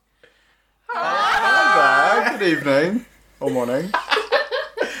Good evening, or morning,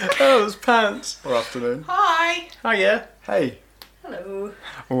 Oh, it's pants. or afternoon. Hi. Oh, yeah. Hey, Hello.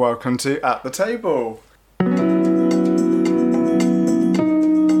 welcome to At the Table.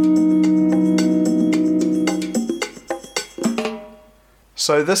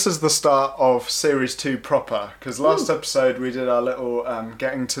 So this is the start of Series 2 proper, because last episode we did our little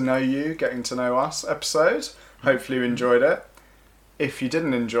getting to know you, getting to know us episode. Hopefully you enjoyed it. If you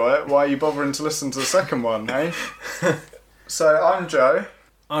didn't enjoy it, why are you bothering to listen to the second one, eh? So I'm Joe.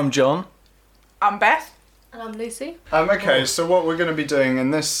 I'm John. I'm Beth. And I'm Lucy. Okay, so what we're going to be doing in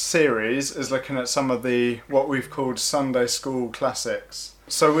this series is looking at some of the, what we've called Sunday school classics.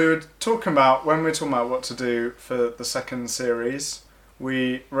 So we were talking about, when we were talking about what to do for the second series,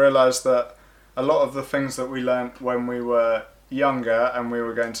 we realised that a lot of the things that we learnt when we were younger and we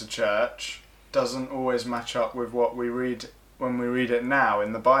were going to church doesn't always match up with what we read when we read it now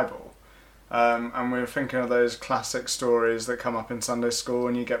in the Bible. And we were thinking of those classic stories that come up in Sunday school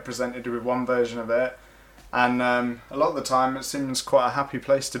and you get presented with one version of it. And a lot of the time it seems quite a happy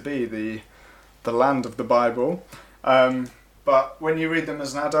place to be, the land of the Bible. But when you read them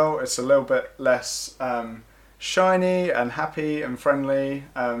as an adult, it's a little bit less shiny and happy and friendly.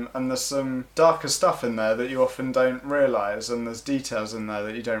 And there's some darker stuff in there that you often don't realise, and there's details in there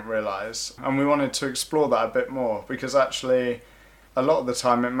that you don't realise. And we wanted to explore that a bit more, because actually a lot of the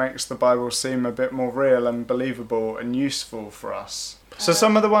time it makes the Bible seem a bit more real and believable and useful for us. So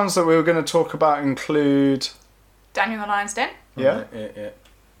some of the ones that we were going to talk about include... Daniel the Lion's Den. Yeah? Yeah.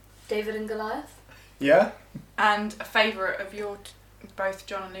 David and Goliath. Yeah? And a favourite of your both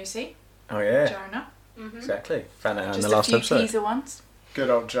John and Lucy. Oh, yeah. Jonah. Mm-hmm. Exactly. Found out in Just the last a few episode. teaser ones. Good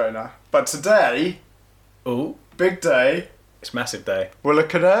old Jonah. But today, Oh, big day, it's massive day. we're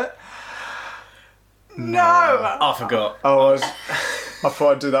looking at... No! I forgot. Oh, I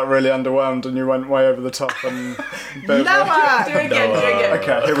thought I'd do that really underwhelmed and you went way over the top and... Noah! Do it again, do it again.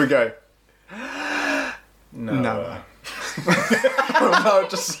 Okay, here we go. No. Noah. No, it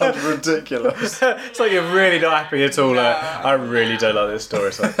just sounds ridiculous. It's like you're really not happy at all. No. I really don't like this story.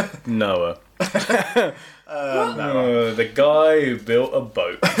 It's like, Noah. The guy who built a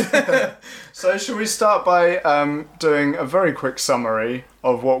boat. So should we start by doing a very quick summary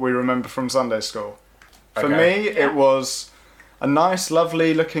of what we remember from Sunday school? For Okay. me, it was a nice,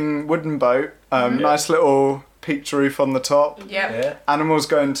 lovely looking wooden boat, nice little peaked roof on the top. Yep. Yeah. Animals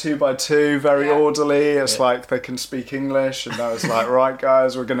going 2 by 2, very Yeah. orderly. It's Yeah. like they can speak English, and I was like, right,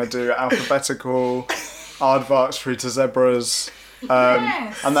 guys, we're going to do alphabetical, aardvarks through to zebras.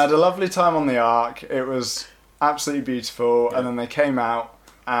 Yes. And they had a lovely time on the ark. It was absolutely beautiful. Yeah. And then they came out,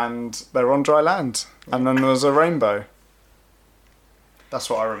 and they were on dry land. And then there was a rainbow. That's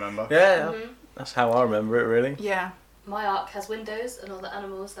what I remember. Yeah. Mm-hmm. That's how I remember it, really. Yeah. My ark has windows and all the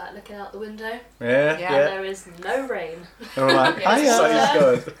animals that are looking out the window. Yeah. Yeah. And there is no rain. They were like, Yeah, hiya. so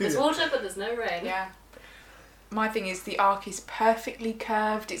it's good. There's water, but there's no rain. Yeah. My thing is the arc is perfectly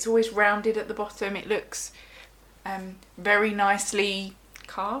curved. It's always rounded at the bottom. It looks very nicely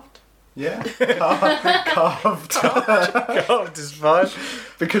carved. Yeah, carved. Carved is fine.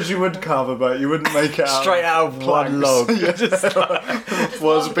 Because you would carve a boat, you wouldn't make it out Straight out of one planks. log. Yeah. Just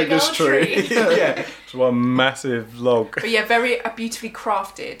World's one big biggest old tree. Yeah. It's one massive log. But yeah, very beautifully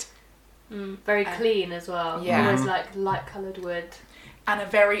crafted. Very clean as well. Yeah. Always like light coloured wood. And a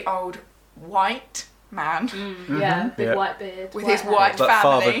very old white man Yeah, big Yeah. white beard. with white his hair. white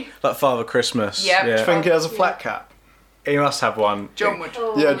family. Like Father Christmas. Yep. Do you Yeah. think he has a flat cap? He must have one. John would.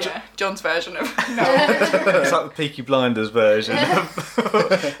 Oh, Yeah, Yeah, John's version of. No. It's like the Peaky Blinders version.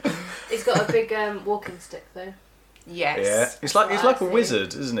 He's got a big walking stick though. Yes. Yeah. He's like a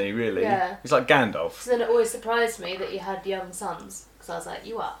wizard, isn't he? Really. Yeah. He's like Gandalf. So then it always surprised me that you had young sons. Because I was like,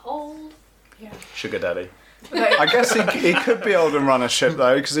 you are old. Yeah. Sugar daddy. I guess he could be old and run a ship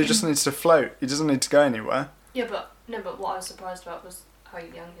though, because he just needs to float. He doesn't need to go anywhere. Yeah, but what I was surprised about was how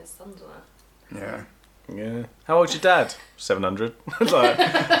young his sons were. Yeah. Yeah. How old's your dad? 700. Like,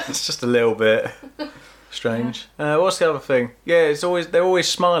 it's just a little bit strange. What's the other thing? Yeah, they're always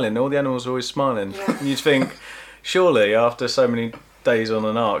smiling. All the animals are always smiling. Yeah. And you'd think, surely after so many days on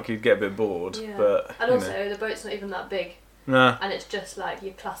an ark, you'd get a bit bored. Yeah. But And you also, know. the boat's not even that big. Nah, And it's just like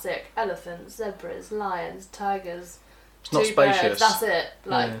your classic elephants, zebras, lions, tigers. it's not two birds, spacious. that's it.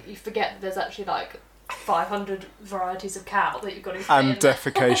 Like, Yeah. you forget that there's actually like 500 varieties of cow that you've got to fit And in there.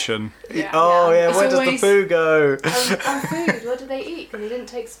 defecation. Yeah. Oh yeah, It's where does the always- poo go? And food, what do they eat? Because he didn't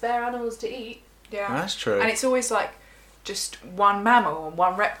take spare animals to eat. Yeah. That's true. And it's always like just one mammal and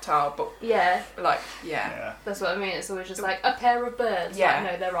one reptile, but Yeah, like yeah. Yeah. that's what I mean. It's always just like a pair of birds. Yeah.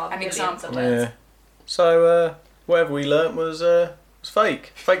 Like, no, there are An millions example. of birds. Yeah. So whatever we learnt was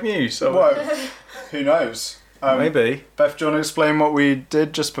fake news. So Well, who knows? Maybe. Beth, do you want to explain what we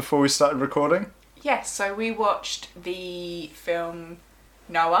did just before we started recording? Yes, so we watched the film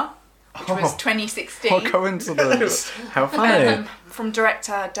Noah, which was 2016. What coincidence. How funny. From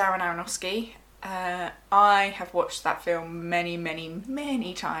director Darren Aronofsky. I have watched that film many, many,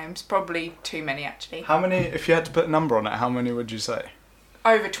 many times. Probably too many, actually. How many, if you had to put a number on it, how many would you say?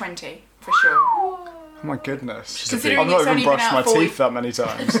 Over 20, for sure. Oh my goodness. Considering I've not it's even only been brushed out my 4 teeth that many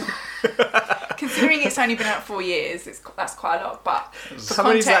times. Considering it's only been out 4 years, that's quite a lot. But for How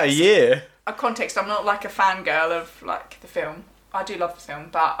many is that a year? Context, I'm not like a fangirl of like the film. I do love the film,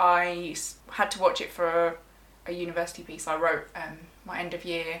 but I had to watch it for a university piece. I wrote my end of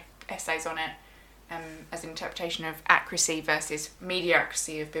year essays on it as an interpretation of accuracy versus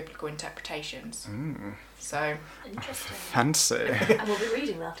mediocrity of biblical interpretations. So Interesting. Fancy. And we'll be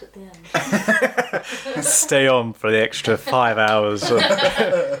reading that at the end. Stay on for the extra 5 hours of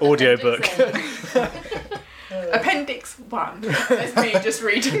audiobook. Appendix 1. There's me just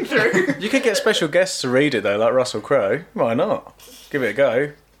reading through. You could get special guests to read it though, like Russell Crowe. Why not? Give it a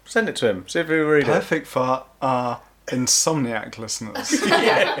go. Send it to him. See if he'll read it. Perfect for our insomniac listeners.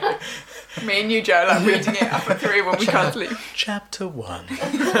 Yeah. Me and you, Joe, like reading it up at 3 when we can't sleep. Chapter 1.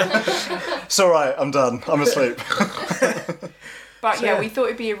 It's alright, I'm done. I'm asleep. But So, yeah, yeah. we thought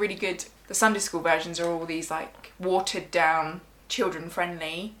it'd be a really good. The Sunday school versions are all these like watered down, children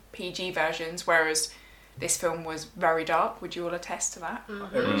friendly PG versions, whereas this film was very dark. Would you all attest to that?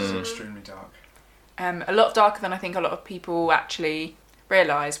 It was extremely dark. A lot darker than I think a lot of people actually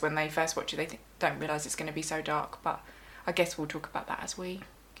realise when they first watch it. They don't realise it's going to be so dark, but I guess we'll talk about that as we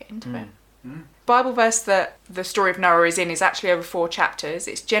get into it. Bible verse that the story of Noah is in is actually over 4 chapters.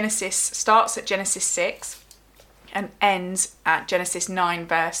 It's Genesis, starts at Genesis 6 and ends at Genesis 9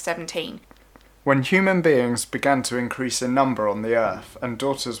 verse 17. When human beings began to increase in number on the earth and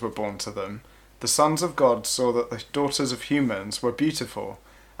daughters were born to them, the sons of God saw that the daughters of humans were beautiful,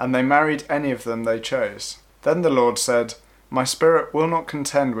 and they married any of them they chose. Then the Lord said, "My spirit will not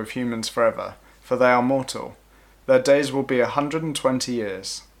contend with humans forever, for they are mortal. Their days will be 120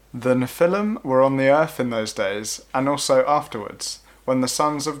 years. The Nephilim were on the earth in those days, and also afterwards, when the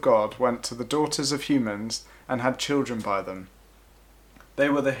sons of God went to the daughters of humans and had children by them. They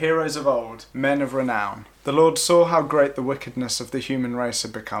were the heroes of old, men of renown. The Lord saw how great the wickedness of the human race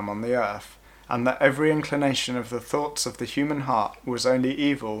had become on the earth, and that every inclination of the thoughts of the human heart was only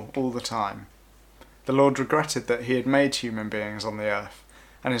evil all the time. The Lord regretted that he had made human beings on the earth,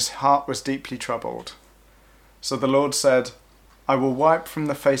 and his heart was deeply troubled. So the Lord said, I will wipe from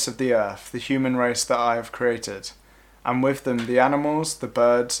the face of the earth the human race that I have created, and with them the animals, the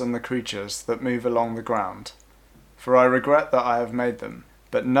birds, and the creatures that move along the ground. For I regret that I have made them.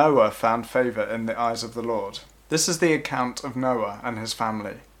 But Noah found favour in the eyes of the Lord. This is the account of Noah and his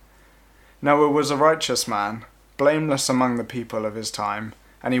family. Noah was a righteous man, blameless among the people of his time,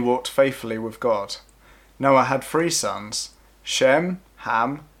 and he walked faithfully with God. Noah had 3 sons, Shem,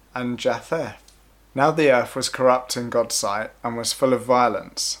 Ham, and Japheth. Now the earth was corrupt in God's sight, and was full of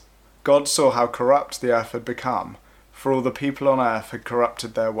violence. God saw how corrupt the earth had become, for all the people on earth had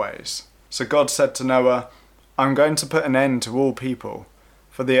corrupted their ways. So God said to Noah, I am going to put an end to all people,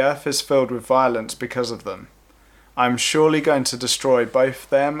 for the earth is filled with violence because of them. I am surely going to destroy both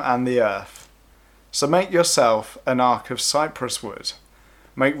them and the earth. So make yourself an ark of cypress wood.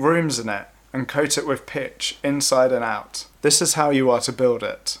 Make rooms in it, and coat it with pitch, inside and out. This is how you are to build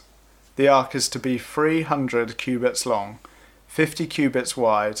it. The ark is to be 300 cubits long, 50 cubits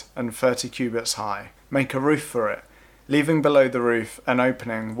wide, and 30 cubits high. Make a roof for it, leaving below the roof an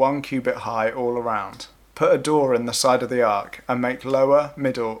opening 1 cubit high all around. Put a door in the side of the ark, and make lower,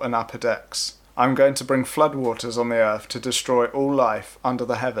 middle, and upper decks. I am going to bring floodwaters on the earth to destroy all life under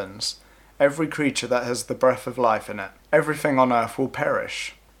the heavens, every creature that has the breath of life in it. Everything on earth will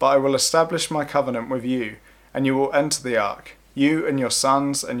perish. But I will establish my covenant with you, and you will enter the ark, you and your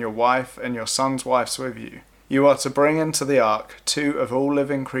sons and your wife and your sons' wives with you. You are to bring into the ark 2 of all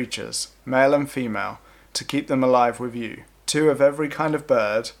living creatures, male and female, to keep them alive with you. 2 of every kind of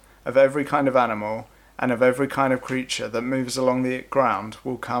bird, of every kind of animal, and of every kind of creature that moves along the ground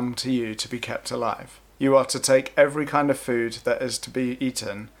will come to you to be kept alive. You are to take every kind of food that is to be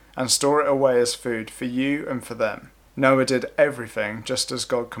eaten, and store it away as food for you and for them. Noah did everything just as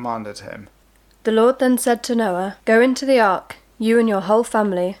God commanded him. The Lord then said to Noah, Go into the ark, you and your whole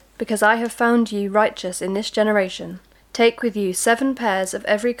family, because I have found you righteous in this generation. Take with you 7 pairs of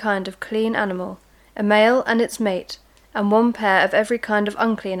every kind of clean animal, a male and its mate, and 1 pair of every kind of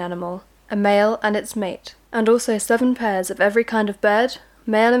unclean animal, a male and its mate, and also 7 pairs of every kind of bird,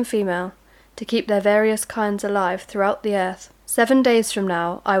 male and female, to keep their various kinds alive throughout the earth. 7 days from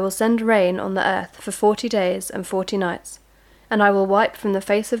now I will send rain on the earth for 40 days and 40 nights, and I will wipe from the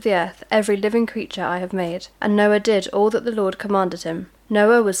face of the earth every living creature I have made. And Noah did all that the Lord commanded him.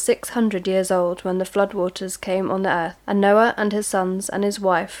 Noah was 600 years old when the flood waters came on the earth, and Noah and his sons and his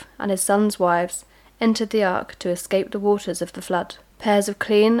wife and his sons' wives entered the ark to escape the waters of the flood. Pairs of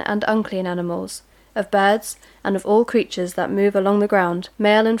clean and unclean animals, of birds, and of all creatures that move along the ground,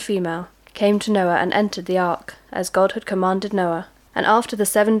 male and female, came to Noah and entered the ark, as God had commanded Noah. And after the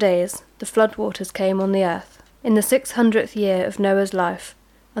 7 days, the flood waters came on the earth. In the 600th year of Noah's life,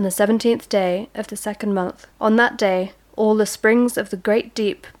 on the 17th day of the 2nd month, on that day all the springs of the great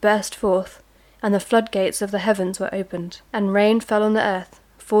deep burst forth, and the floodgates of the heavens were opened, and rain fell on the earth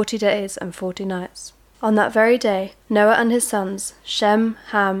 40 days and 40 nights. On that very day Noah and his sons, Shem,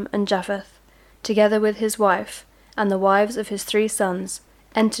 Ham, and Japheth, together with his wife, and the wives of his 3 sons,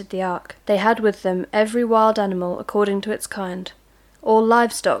 entered the ark. They had with them every wild animal according to its kind, all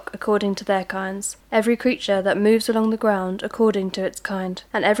livestock according to their kinds, every creature that moves along the ground according to its kind,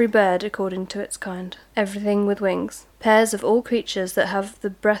 and every bird according to its kind, everything with wings. Pairs of all creatures that have the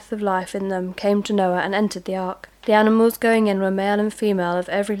breath of life in them came to Noah and entered the ark. The animals going in were male and female of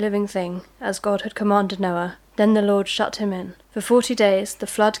every living thing, as God had commanded Noah. Then the Lord shut him in. For 40 days the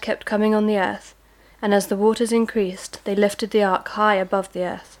flood kept coming on the earth, and as the waters increased, they lifted the ark high above the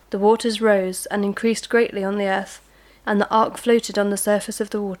earth. The waters rose and increased greatly on the earth, and the ark floated on the surface of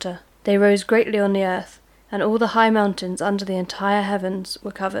the water. They rose greatly on the earth, and all the high mountains under the entire heavens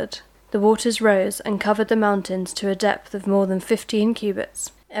were covered. The waters rose and covered the mountains to a depth of more than 15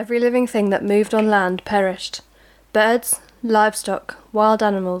 cubits. Every living thing that moved on land perished. Birds, livestock, wild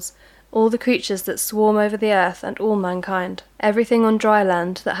animals, all the creatures that swarm over the earth, and all mankind. Everything on dry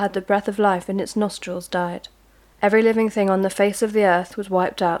land that had the breath of life in its nostrils died. Every living thing on the face of the earth was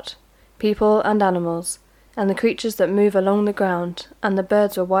wiped out, people and animals, and the creatures that move along the ground, and the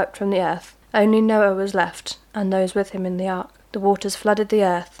birds were wiped from the earth. Only Noah was left, and those with him in the ark. The waters flooded the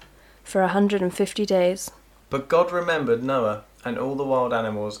earth for 150 days. But God remembered Noah and all the wild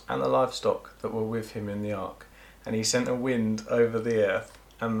animals and the livestock that were with him in the ark, and he sent a wind over the earth,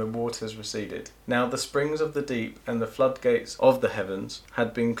 and the waters receded. Now the springs of the deep and the floodgates of the heavens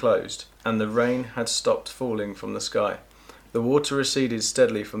had been closed, and the rain had stopped falling from the sky. The water receded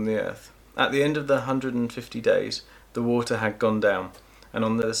steadily from the earth. At the end of the 150 days, the water had gone down, and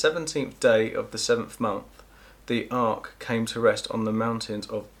on the 17th day of the 7th month, the ark came to rest on the mountains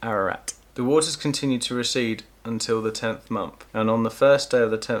of Ararat. The waters continued to recede until the 10th month, and on the first day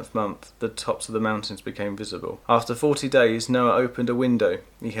of the 10th month the tops of the mountains became visible. After 40 days Noah opened a window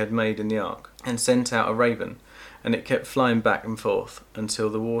he had made in the ark, and sent out a raven, and it kept flying back and forth until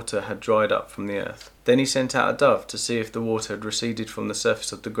the water had dried up from the earth. Then he sent out a dove to see if the water had receded from the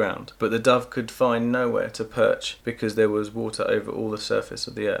surface of the ground, but the dove could find nowhere to perch, because there was water over all the surface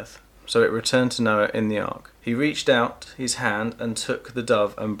of the earth. So it returned to Noah in the ark. He reached out his hand and took the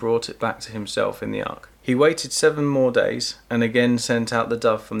dove and brought it back to himself in the ark. He waited 7 more days, and again sent out the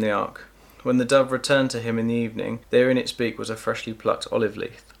dove from the ark. When the dove returned to him in the evening, there in its beak was a freshly plucked olive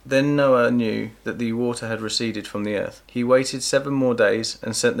leaf. Then Noah knew that the water had receded from the earth. He waited 7 more days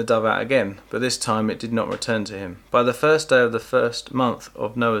and sent the dove out again, but this time it did not return to him. By the first day of the 1st month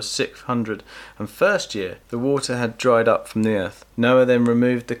of Noah's 601st year, the water had dried up from the earth. Noah then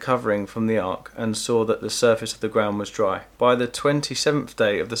removed the covering from the ark and saw that the surface of the ground was dry. By the 27th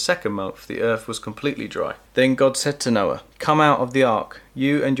day of the 2nd month, the earth was completely dry. Then God said to Noah, "Come out of the ark,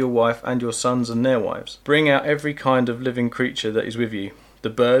 you and your wife and your sons and their wives. Bring out every kind of living creature that is with you, the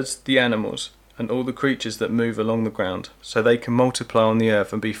birds, the animals, and all the creatures that move along the ground, so they can multiply on the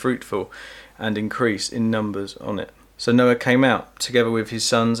earth and be fruitful and increase in numbers on it." So Noah came out, together with his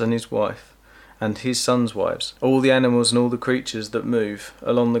sons and his wife, and his sons' wives, all the animals and all the creatures that move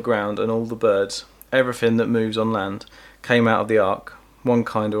along the ground, and all the birds, everything that moves on land, came out of the ark, one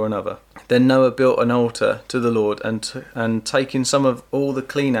kind or another. Then Noah built an altar to the Lord, and taking some of all the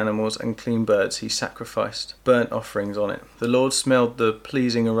clean animals and clean birds, he sacrificed burnt offerings on it. The Lord smelled the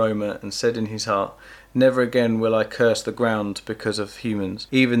pleasing aroma and said in his heart, "Never again will I curse the ground because of humans,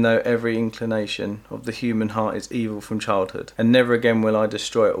 even though every inclination of the human heart is evil from childhood. And never again will I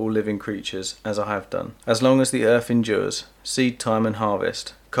destroy all living creatures, as I have done. As long as the earth endures, seed time and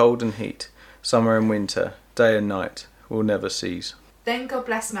harvest, cold and heat, summer and winter, day and night will never cease." Then God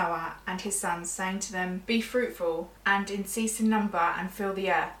blessed Noah and his sons, saying to them, "Be fruitful, and increase in number, and fill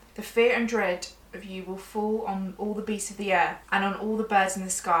the earth. The fear and dread of you will fall on all the beasts of the earth, and on all the birds in the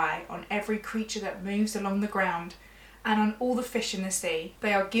sky, on every creature that moves along the ground, and on all the fish in the sea.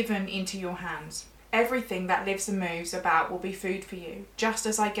 They are given into your hands. Everything that lives and moves about will be food for you. Just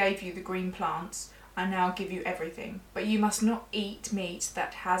as I gave you the green plants, I now give you everything. But you must not eat meat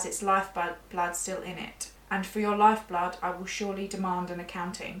that has its lifeblood still in it. And for your lifeblood I will surely demand an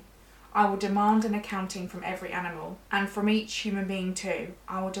accounting. I will demand an accounting from every animal, and from each human being too.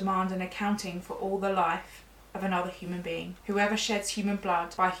 I will demand an accounting for all the life of another human being. Whoever sheds human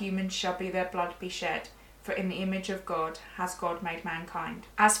blood, by humans shall be their blood be shed. For in the image of God has God made mankind.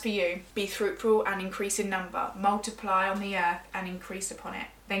 As for you, be fruitful and increase in number, multiply on the earth and increase upon it.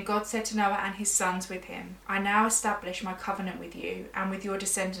 Then God said to Noah and his sons with him, I now establish my covenant with you and with your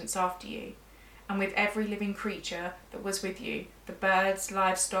descendants after you, and with every living creature that was with you, the birds,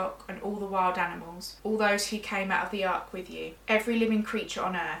 livestock, and all the wild animals, all those who came out of the ark with you, every living creature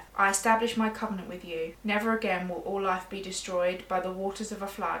on earth. I establish my covenant with you. Never again will all life be destroyed by the waters of a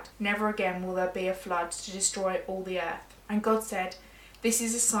flood. Never again will there be a flood to destroy all the earth. And God said, this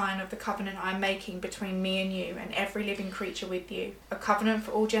is a sign of the covenant I am making between me and you and every living creature with you, a covenant for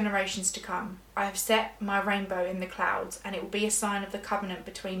all generations to come. I have set my rainbow in the clouds, and it will be a sign of the covenant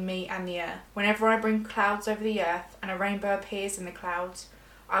between me and the earth. Whenever I bring clouds over the earth and a rainbow appears in the clouds,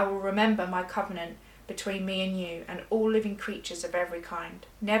 I will remember my covenant between me and you and all living creatures of every kind.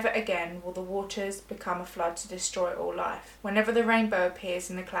 Never again will the waters become a flood to destroy all life. Whenever the rainbow appears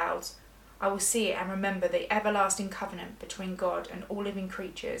in the clouds, I will see it and remember the everlasting covenant between God and all living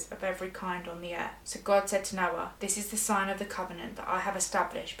creatures of every kind on the earth. So God said to Noah, this is the sign of the covenant that I have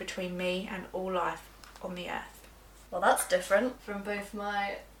established between me and all life on the earth. Well, that's different from both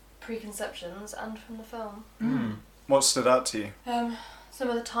my preconceptions and from the film. What stood out to you? Some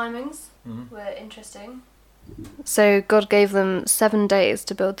of the timings were interesting. So God gave them 7 days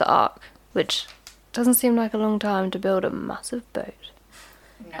to build the ark, which doesn't seem like a long time to build a massive boat.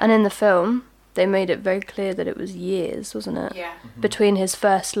 No. And in the film, they made it very clear that it was years, wasn't it? Yeah. Between his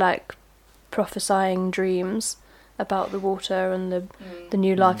first, prophesying dreams about the water and the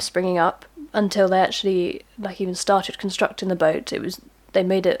new life springing up, until they actually, even started constructing the boat. They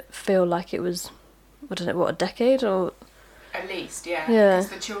made it feel like it was, a decade? Or At least, yeah. Yeah.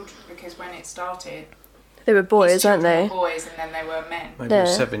 Because when it started, they were these boys, weren't children they? were boys and then they were men. Maybe Yeah.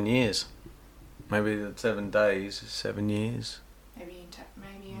 7 years. Maybe the 7 days is 7 years. Maybe,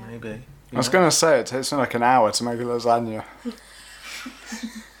 yeah. Maybe. I was going to say, it takes me like an hour to make a lasagna.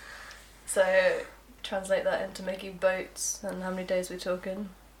 So, translate that into making boats, and how many days we're talking?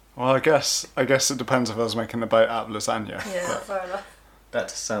 Well, I guess it depends if I was making the boat out of lasagna. Yeah, but- fair enough. That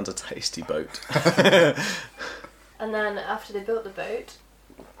sounds a tasty boat. And then after they built the boat,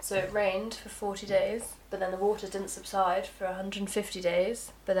 so it rained for 40 days, but then the water didn't subside for 150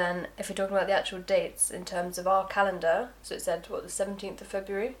 days. But then if we're talking about the actual dates in terms of our calendar, so it said, the 17th of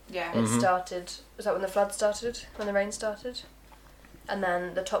February? Yeah. It started, was that when the flood started, when the rain started? And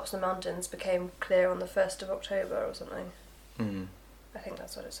then the tops of the mountains became clear on the 1st of October or something. I think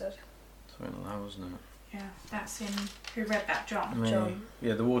that's what it said. Something like that, wasn't it? Yeah, that's in... Who read that, John? John.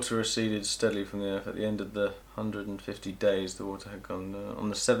 Yeah, the water receded steadily from the earth. At the end of the 150 days, the water had gone. On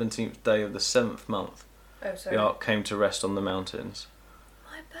the 17th day of the 7th month, Oh, sorry. the ark came to rest on the mountains.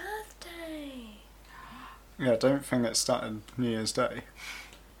 My birthday! Yeah, I don't think it started New Year's Day.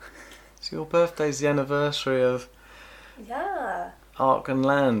 So your birthday's the anniversary of Yeah, Ark and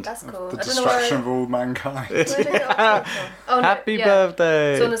Land. that's cool. The I don't know where destruction of all mankind. where did it all come from? Oh, no, Happy yeah.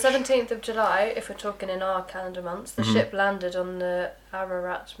 birthday! So on the 17th of July, if we're talking in our calendar months, the ship landed on the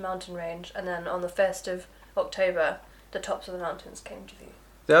Ararat mountain range, and then on the 1st of October, the tops of the mountains came to view.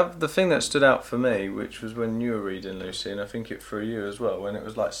 The thing that stood out for me, which was when you were reading, Lucy, and I think it for you as well, when it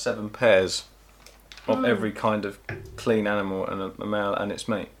was like 7 pairs of every kind of clean animal and a male and its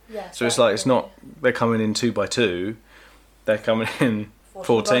mate. Yeah, So it's like, it's not, they're coming in 2 by 2, they're coming in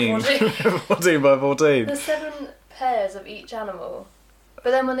 14 14 by 14. There's 7 pairs of each animal,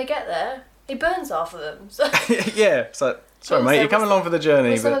 but then when they get there, he burns half of them. So Yeah, it's like, sorry Also, mate, you're coming was- along for the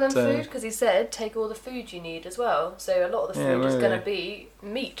journey, was some but of them food? Because he said, take all the food you need as well. So a lot of the Yeah, food is maybe. going to be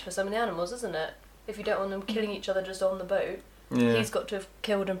meat for some of the animals, isn't it? If you don't want them killing each other just on the boat, yeah. he's got to have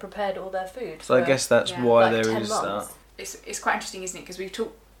killed and prepared all their food. So I for, guess that's Yeah. why like, there 10 is months. It's quite interesting, isn't it? Because we've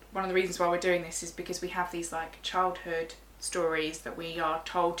talked... One of the reasons why we're doing this is because we have these, childhood stories that we are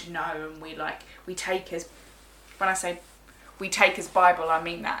told to know, and we take as... When I say we take as Bible, I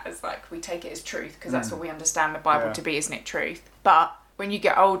mean that as, we take it as truth, because that's what we understand the Bible to be, isn't it? Truth. But when you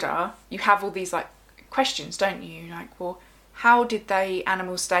get older, you have all these, questions, don't you? Well, how did the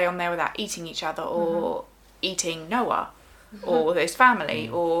animals stay on there without eating each other, or eating Noah, or his family,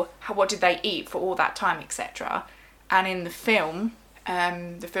 or what did they eat for all that time, etc. And in the film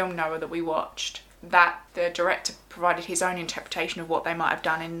Noah that we watched, that the director provided his own interpretation of what they might have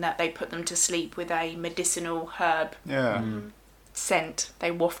done, in that they put them to sleep with a medicinal herb Yeah. scent.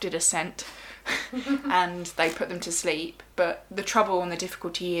 They wafted a scent and they put them to sleep. But the trouble and the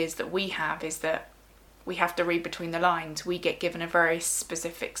difficulty is that we have to read between the lines. We get given a very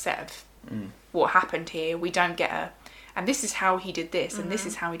specific set of what happened here. We don't get and this is how he did this, and this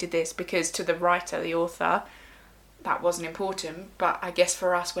is how he did this, because to the writer, the author, that wasn't important. But I guess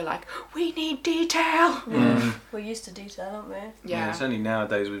for us, we're like, we need detail. We're used to detail, aren't we? Yeah. It's only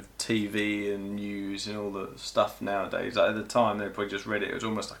nowadays with TV and news and all the stuff nowadays. Like at the time, they probably just read it. It was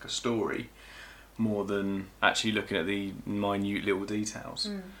almost like a story, more than actually looking at the minute little details.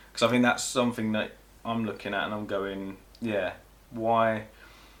 Because I think that's something that I'm looking at and I'm going, yeah, why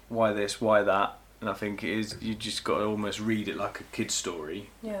this, why that? And I think it is, you just got to almost read it like a kid's story.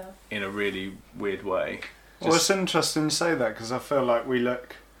 Yeah. In a really weird way. Well, it's interesting you say that, because I feel like we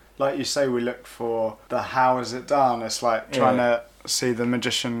look, like you say, we look for the how is it done. It's like trying to see the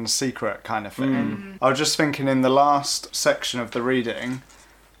magician's secret kind of thing. I was just thinking in the last section of the reading,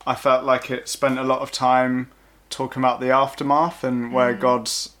 I felt like it spent a lot of time talking about the aftermath and where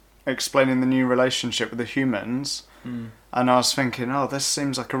God's explaining the new relationship with the humans. And I was thinking, oh, this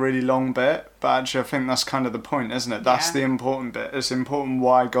seems like a really long bit, but actually I think that's kind of the point, isn't it? That's the important bit. It's important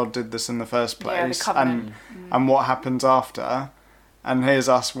why God did this in the first place, the covenant. and what happens after. And here's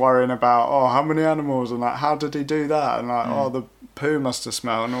us worrying about, oh, how many animals, and like, how did he do that? And like, oh, the poo must have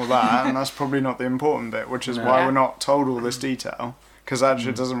smelled and all that. And that's probably not the important bit, which is why we're not told all this detail, because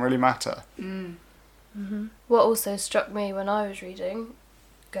actually it doesn't really matter. What also struck me when I was reading,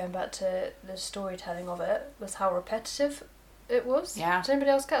 going back to the storytelling of it, was how repetitive it was. Yeah. Does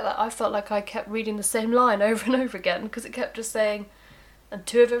anybody else get that? I felt like I kept reading the same line over and over again, because it kept just saying, and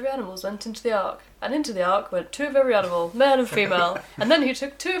 2 of every animal went into the ark, and into the ark went 2 of every animal, male and female, and then he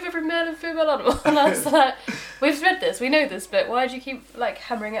took 2 of every male and female animal. And I was like, we've read this, we know this bit, why do you keep like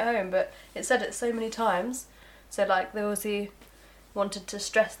hammering it home? But it said it so many times, so like they obviously wanted to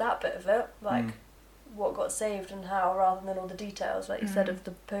stress that bit of it, like what got saved and how, rather than all the details, like you said, of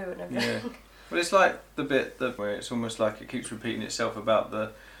the poo and everything. Yeah. Well, it's like the bit that where it's almost like it keeps repeating itself about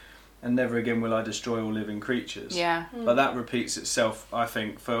and never again will I destroy all living creatures. Yeah. But that repeats itself, I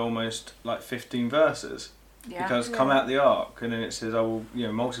think, for almost like 15 verses. Yeah. Because come out the ark, and then it says, I will,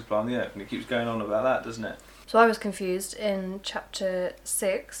 multiply on the earth, and it keeps going on about that, doesn't it? So I was confused in chapter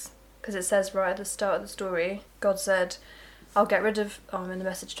 6, because it says right at the start of the story, God said, I'll get rid of, I'm in the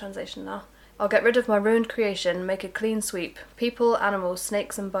Message translation now, I'll get rid of my ruined creation, make a clean sweep, people, animals,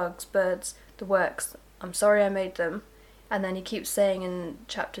 snakes and bugs, birds, the works, I'm sorry I made them. And then he keeps saying in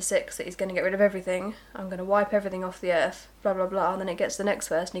chapter 6 that he's going to get rid of everything, I'm going to wipe everything off the earth, blah blah blah, and then it gets to the next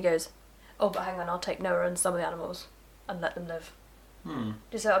verse and he goes, oh but hang on, I'll take Noah and some of the animals and let them live. Do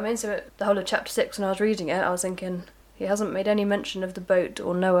you see what I mean? So the whole of chapter 6, when I was reading it, I was thinking, he hasn't made any mention of the boat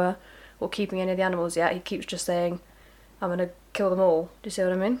or Noah or keeping any of the animals yet. He keeps just saying, I'm going to kill them all. Do you see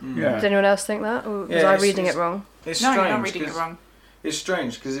what I mean? Yeah. Does anyone else think that? Or was I reading it wrong? It's No, strange. you're not reading it wrong. It's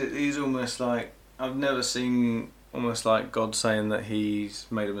strange because it is almost like, I've never seen almost like God saying that he's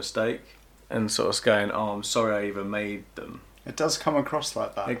made a mistake and sort of going, oh, I'm sorry I even made them. It does come across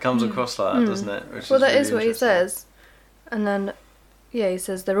like that. It comes across like that, doesn't it? Which Well, that really is what he interesting. says. And then, he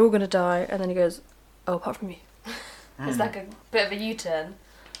says, they're all going to die. And then he goes, oh, apart from you. It's like a bit of a U-turn.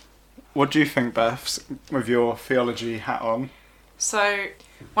 What do you think, Beth, with your theology hat on? So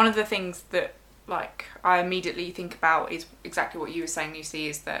one of the things that like I immediately think about is exactly what you were saying, Lucy,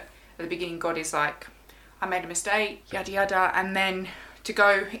 is that at the beginning God is like, I made a mistake, yada yada, and then to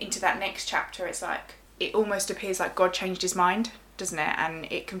go into that next chapter, it's like, it almost appears like God changed his mind, doesn't it?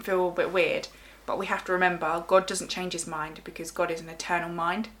 And it can feel a bit weird, but we have to remember God doesn't change his mind because God is an eternal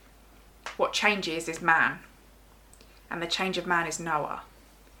mind. What changes is man, and the change of man is Noah.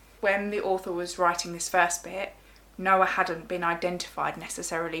 When the author was writing this first bit, Noah hadn't been identified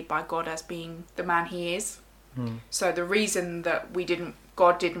necessarily by God as being the man he is. So the reason that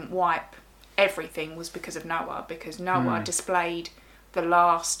God didn't wipe everything was because of Noah, because Noah displayed the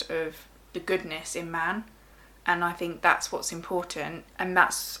last of the goodness in man, and I think that's what's important, and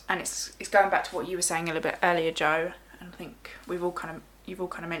it's going back to what you were saying a little bit earlier, Joe, and I think you've all kind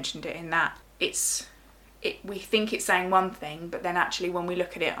of mentioned it, in that we think it's saying one thing, but then actually when we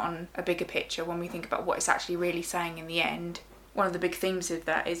look at it on a bigger picture, when we think about what it's actually really saying in the end, one of the big themes of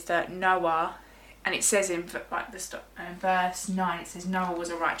that is that Noah, and it says in verse 9, it says Noah was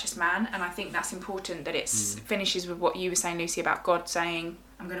a righteous man, and I think that's important that it finishes with what you were saying, Lucy, about God saying,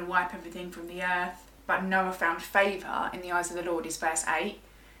 I'm going to wipe everything from the earth, but Noah found favour in the eyes of the Lord is verse 8,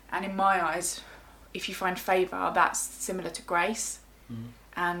 and in my eyes, if you find favour, that's similar to grace.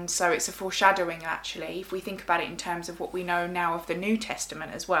 And so it's a foreshadowing, actually. If we think about it in terms of what we know now of the New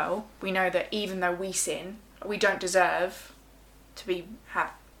Testament as well, we know that even though we sin, we don't deserve to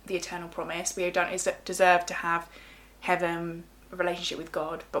have the eternal promise. We don't deserve to have heaven, a relationship with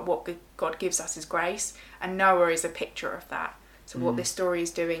God, but what God gives us is grace, and Noah is a picture of that. So what this story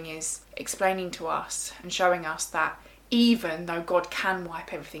is doing is explaining to us and showing us that even though God can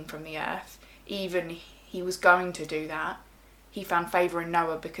wipe everything from the earth, even he was going to do that, he found favour in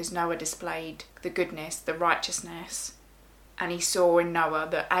Noah because Noah displayed the goodness, the righteousness, and he saw in Noah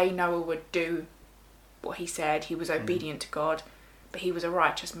that Noah would do what he said, he was obedient to God, but he was a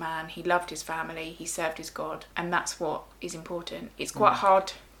righteous man, he loved his family, he served his God, and that's what is important. It's quite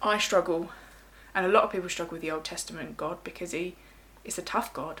hard. I struggle, and a lot of people struggle with the Old Testament God because it's a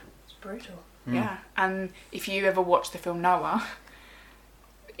tough God. It's brutal. Yeah, and if you ever watch the film Noah,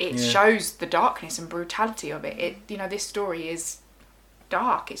 it shows the darkness and brutality of it. This story is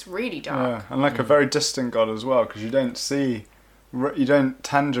dark. It's really dark. Yeah, and like a very distant God as well, because you don't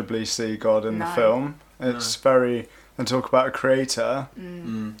tangibly see God in the film. It's very, and talk about a creator,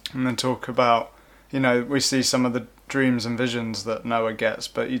 and then talk about, we see some of the dreams and visions that Noah gets,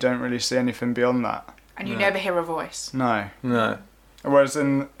 but you don't really see anything beyond that. And you never hear a voice. No. No. Whereas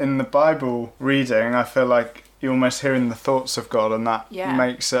in the Bible reading, I feel like you're almost hearing the thoughts of God, and that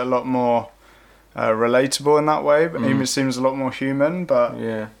makes it a lot more relatable in that way. But it seems a lot more human, but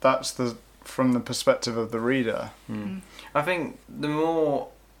that's from the perspective of the reader. I think the more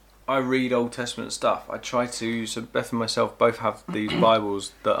I read Old Testament stuff, I try to, so Beth and myself both have these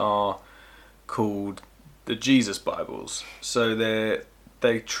Bibles that are called the Jesus Bibles. So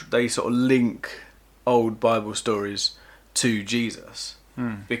they sort of link old Bible stories to Jesus,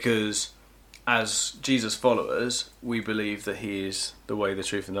 because as Jesus followers, we believe that he is the way, the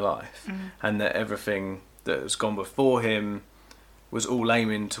truth and the life, and that everything that has gone before him was all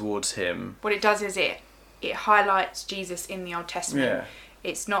aiming towards him. What it does is it highlights Jesus in the Old Testament. Yeah.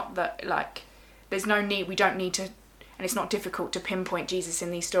 It's not that, there's no need, we don't need to, and it's not difficult to pinpoint Jesus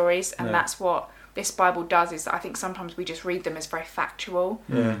in these stories, and that's what this Bible does, is that I think sometimes we just read them as very factual,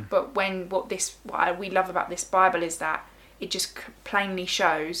 but what we love about this Bible is that it just plainly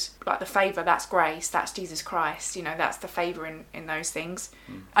shows, the favour, that's grace, that's Jesus Christ, that's the favour in those things.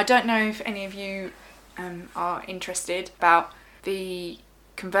 I don't know if any of you are interested about the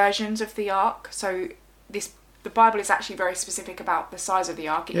conversions of the ark. So the Bible is actually very specific about the size of the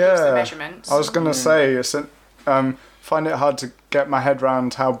ark. It gives the measurements. I was going to say, find it hard to get my head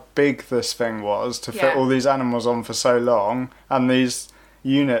around how big this thing was to fit all these animals on for so long, and these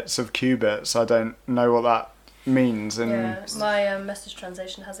units of cubits, I don't know what that means. My message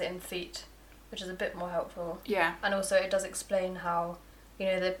translation has it in feet, which is a bit more helpful. Yeah. And also it does explain how,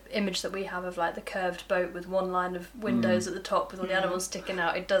 the image that we have of the curved boat with one line of windows at the top with all the animals sticking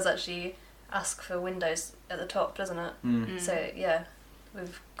out, it does actually ask for windows at the top, doesn't it? So yeah,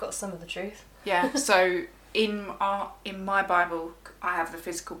 we've got some of the truth. Yeah. So in my Bible, I have the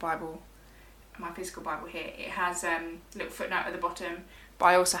physical Bible. My physical Bible here, it has a little footnote at the bottom, but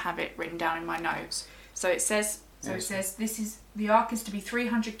I also have it written down in my notes. So it says, the ark is to be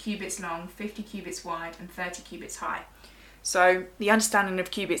 300 cubits long, 50 cubits wide, and 30 cubits high. So the understanding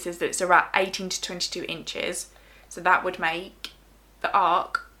of cubits is that it's around 18 to 22 inches. So that would make the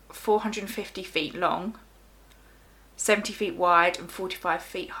ark 450 feet long, 70 feet wide, and 45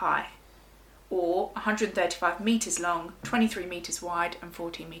 feet high. Or 135 metres long, 23 metres wide, and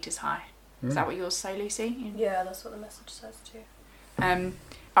 14 metres high. Is that what yours say, Lucy? Yeah, that's what the message says too.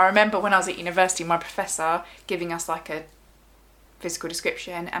 I remember when I was at university, my professor giving us a physical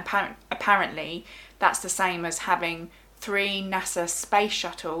description, and apparently that's the same as having 3 NASA space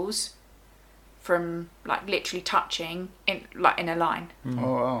shuttles from literally touching in a line.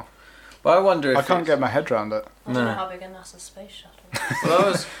 Oh wow! But I wonder if I can't get my head around it. I don't know how big a NASA space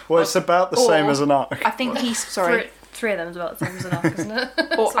shuttle. Well, it's about the same as an ark. I think he's sorry. Three of them is about the same as an ark, isn't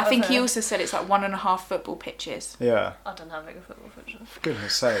it? Or I think he also said it's 1.5 football pitches. Yeah. I don't have a big football pitch. For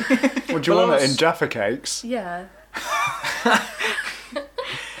goodness sake. Would you want it in Jaffa cakes? Yeah.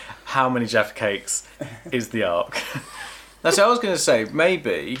 How many Jaffa cakes is the ark? That's what I was going to say.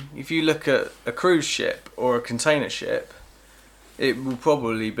 Maybe if you look at a cruise ship or a container ship, it will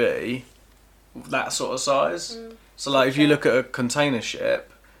probably be that sort of size. So if you look at a container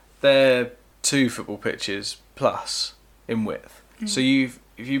ship, they're 2 football pitches plus in width. So if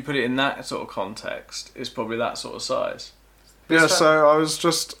you put it in that sort of context, it's probably that sort of size. Yeah, so I was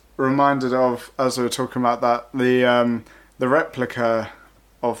just reminded of, as we were talking about that, the replica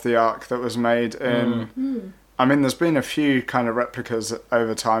of the ark that was made in... I mean, there's been a few kind of replicas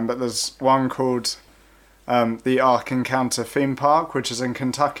over time, but there's one called the Ark Encounter Theme Park, which is in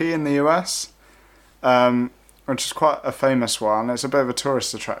Kentucky in the US, which is quite a famous one. It's a bit of a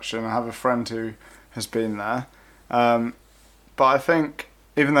tourist attraction. I have a friend who has been there. But I think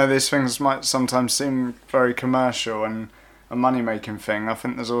even though these things might sometimes seem very commercial and a money-making thing, I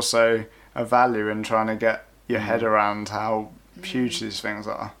think there's also a value in trying to get your head around how huge these things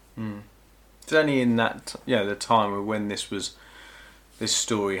are. It's only in that, the time when this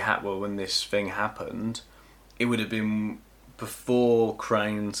story when this thing happened, it would have been before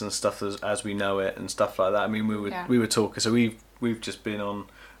cranes and stuff as we know it and stuff like that. I mean, we were talking. So we've just been on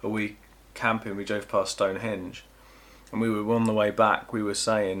a week camping. We drove past Stonehenge, and we were on the way back. We were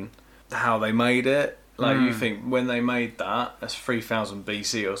saying how they made it. Like you think when they made that's 3000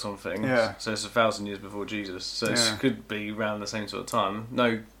 BC or something. Yeah. So it's 1,000 years before Jesus. So it could be around the same sort of time.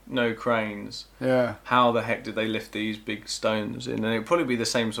 No cranes. Yeah. How the heck did they lift these big stones in? And it'd probably be the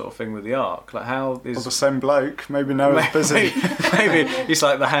same sort of thing with the ark. Like how is Or the same bloke. Maybe Noah's busy. maybe he's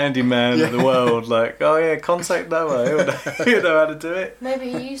like the handyman of the world. Like, oh yeah, contact Noah. He'll know how to do it. Maybe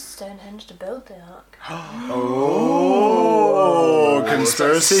he used Stonehenge to build the ark. Oh,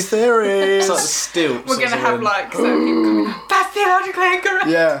 conspiracy theories. It's like stilts. We're gonna have like some people coming up. That's theologically incorrect.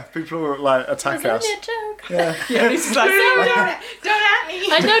 Yeah, people will like attack us. It's only a joke. Yeah. Yeah, this is like don't at me.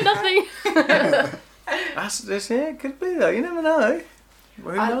 I know nothing. It could be though. You never know.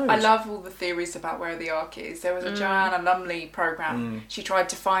 Who knows? I love all the theories about where the ark is. There was a Joanna Lumley programme. She tried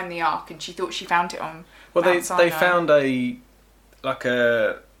to find the ark and she thought she found it on Mount Sinai. They found a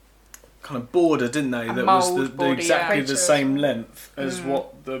kind of border, didn't they? That was exactly the same length as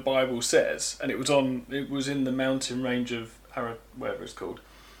what the Bible says, and it was in the mountain range of whatever it's called,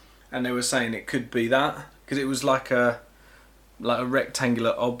 and they were saying it could be that because it was like a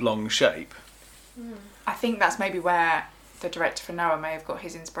rectangular oblong shape. I think that's maybe where the director for Noah may have got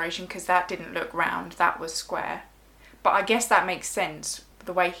his inspiration, because that didn't look round, that was square. But I guess that makes sense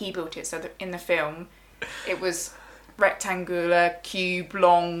the way he built it. So that in the film, it was rectangular, cube,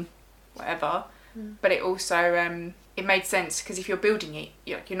 long, whatever. But it also it made sense because if you're building it,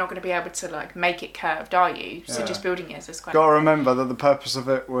 you're not going to be able to like make it curved, are you? So just building it as a square. Got to remember that the purpose of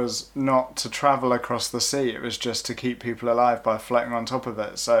it was not to travel across the sea. It was just to keep people alive by floating on top of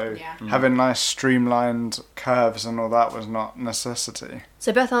it. So having nice streamlined curves and all that was not necessity.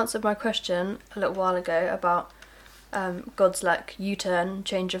 So Beth answered my question a little while ago about God's like U-turn,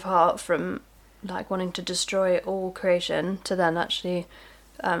 change of heart from like wanting to destroy all creation to then actually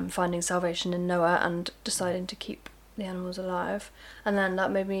finding salvation in Noah and deciding to keep the animals alive. And then that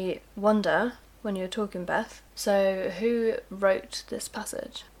made me wonder when you were talking, Beth, so who wrote this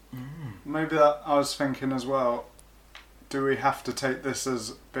passage? Maybe that I was thinking as well, do we have to take this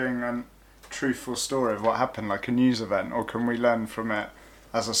as being a truthful story of what happened, like a news event, or can we learn from it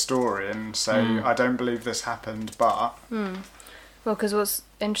as a story and say, I don't believe this happened, but... Well, because what's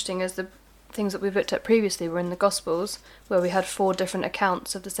interesting is the things that we've looked at previously were in the Gospels, where we had 4 different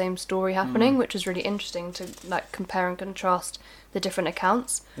accounts of the same story happening, which was really interesting to like compare and contrast the different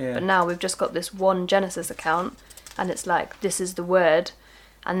accounts. But now we've just got this one Genesis account, and it's like, this is the word,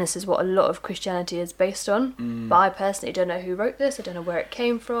 and this is what a lot of Christianity is based on. But I personally don't know who wrote this, I don't know where it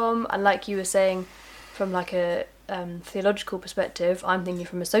came from, and like you were saying, from like a theological perspective, I'm thinking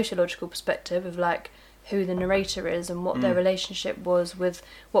from a sociological perspective of like who the narrator is and what their relationship was with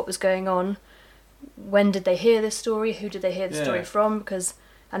what was going on. When did they hear this story? Who did they hear the story from? Because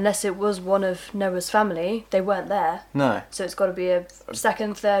unless it was one of Noah's family, they weren't there. No. So it's got to be a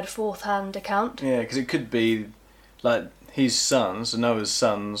second, third, fourth hand account. Yeah, because it could be like his sons, Noah's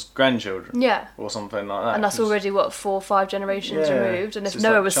sons' grandchildren. Yeah. Or something like that. And that's already, 4 or 5 generations removed. And if it's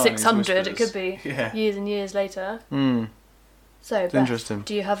Noah like was Chinese 600, it whispers. could be years and years later. So, Beth, interesting.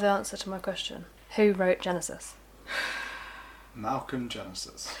 do you have the answer to my question? Who wrote Genesis? Malcolm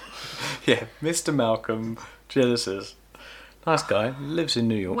Genesis. Yeah, Mr. Malcolm Genesis. Nice guy. Lives in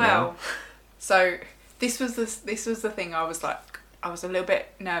New York now. So this was the thing I was like, I was a little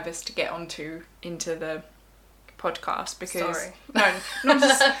bit nervous to get into the podcast because Sorry.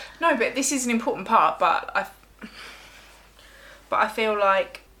 but this is an important part. But I feel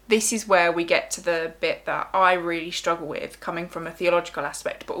like this is where we get to the bit that I really struggle with, coming from a theological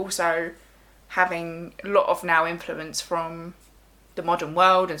aspect, but also having a lot of now influence from the modern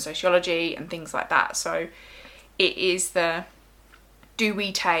world and sociology and things like that. So it is do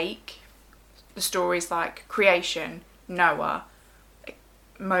we take the stories like creation, Noah,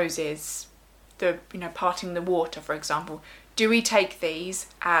 Moses, parting the water, for example, do we take these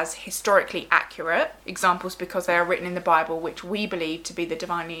as historically accurate examples because they are written in the Bible, which we believe to be the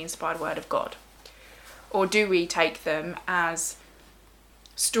divinely inspired word of God? Or do we take them as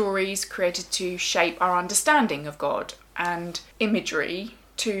stories created to shape our understanding of God and imagery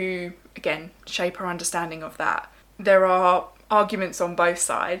to, again, shape our understanding of that? There are arguments on both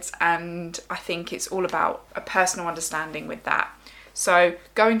sides, and I think it's all about a personal understanding with that. So,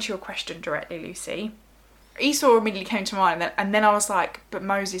 going to your question directly, Lucy, Esau immediately came to mind, and then I was like, but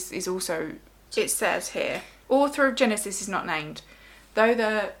Moses is also, it says here, author of Genesis is not named, though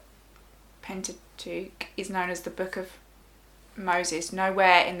the Pentateuch is known as the Book of Moses,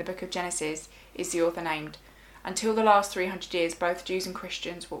 nowhere in the Book of Genesis is the author named. Until the last 300 years, both Jews and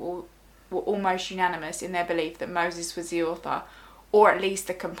Christians were almost unanimous in their belief that Moses was the author, or at least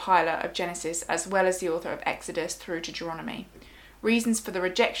the compiler of Genesis, as well as the author of Exodus through to Deuteronomy. Reasons for the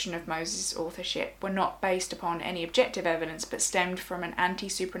rejection of Moses' authorship were not based upon any objective evidence, but stemmed from an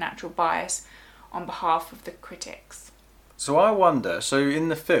anti-supernatural bias on behalf of the critics. So I wonder, so in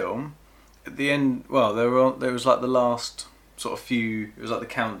the film, at the end, well, there was like the last sort of few, it was like the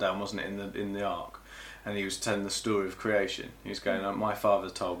countdown, wasn't it, in the ark? And he was telling the story of creation. He was going, like, my father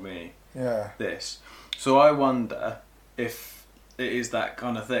told me this. So I wonder if it is that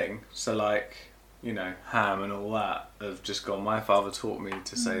kind of thing. So like, you know, Ham and all that have just gone, my father taught me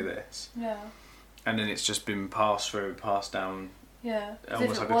to say this. Yeah. And then it's just been passed down, Yeah.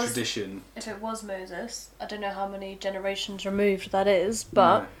 almost like a tradition. If it was Moses, I don't know how many generations removed that is,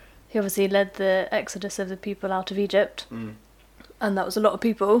 but he obviously led the exodus of the people out of Egypt. Mm. And that was a lot of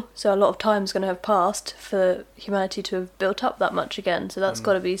people, so a lot of time's going to have passed for humanity to have built up that much again. So that's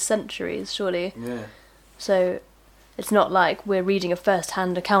got to be centuries, surely. Yeah. So it's not like we're reading a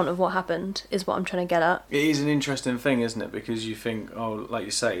first-hand account of what happened, is what I'm trying to get at. It is an interesting thing, isn't it? Because you think, oh, like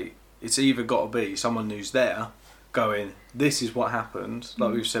you say, it's either got to be someone who's there going, this is what happened.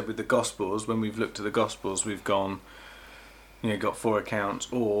 Like we've said with the Gospels, when we've looked at the Gospels, we've gone, you know, got 4 accounts,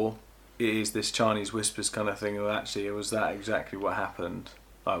 or it is this Chinese whispers kind of thing, or actually was that exactly what happened?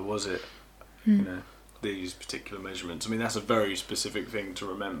 Like, was it, you know, these particular measurements? I mean, that's a very specific thing to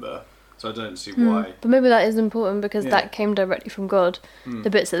remember, so I don't see why. But maybe that is important because that came directly from God. The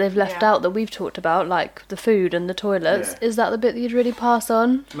bits that they've left out that we've talked about, like the food and the toilets, is that the bit that you'd really pass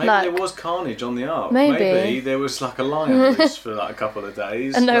on? Maybe there was carnage on the ark. Maybe there was like a lion loose for like a couple of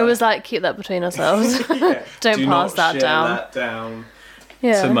days. And Noah was like, keep that between ourselves. Don't Do pass not that share down. that down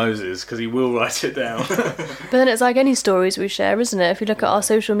to Moses, because he will write it down. But then it's like any stories we share, isn't it? If you look at our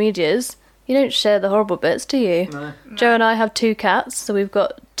social medias, you don't share the horrible bits, do you? No. Joe and I have 2 cats, so we've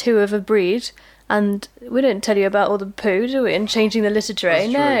got 2 of a breed, and we don't tell you about all the poo, do we? And changing the litter tray.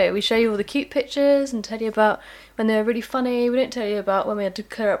 That's No, true. we show you all the cute pictures and tell you about when they were really funny. We don't tell you about when we had to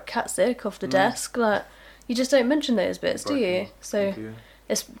clear up cat sick off the desk. Like, you just don't mention those bits, do you? So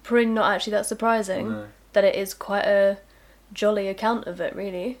it's probably not actually that surprising that it is quite a jolly account of it,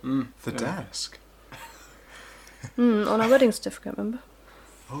 really. The desk. On our wedding certificate, remember?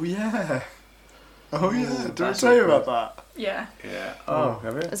 Oh yeah. Oh yeah. Did I that's tell you cool. about that? Yeah. Yeah. Oh,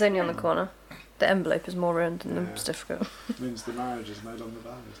 have it? It's only on the corner. The envelope is more ruined than Yeah. the certificate. Means the marriage is no longer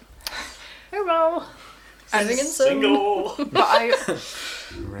valid. Hurrah! And Single. But I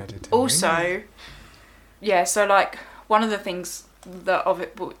Ready to also, yeah, so like one of the things that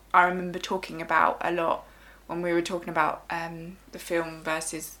I remember talking about a lot when we were talking about the film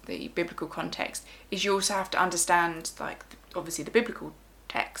versus the biblical context is you also have to understand, like, obviously the biblical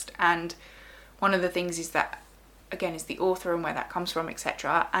text, and one of the things is that, again, is the author and where that comes from,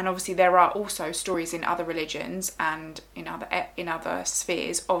 etc. And obviously there are also stories in other religions and in other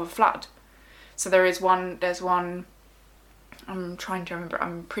spheres of a flood. So there's one, I'm trying to remember,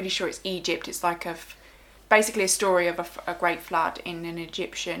 I'm pretty sure it's Egypt. It's like basically a story of a great flood in an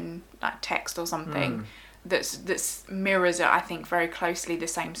Egyptian like text or something that's mirrors it, I think, very closely the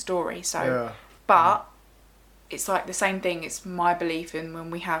same story. So, but it's like the same thing. It's my belief in when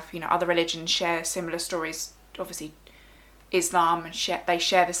we have, you know, other religions share similar stories. Obviously, Islam and they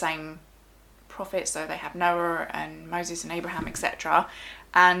share the same prophets. So they have Noah and Moses and Abraham, etc.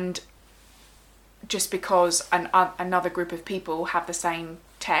 And just because another group of people have the same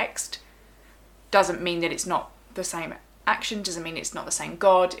text doesn't mean that it's not the same action, doesn't mean it's not the same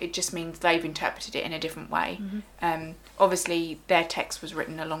God. It just means they've interpreted it in a different way. Obviously their text was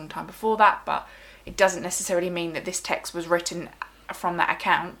written a long time before that, but it doesn't necessarily mean that this text was written from that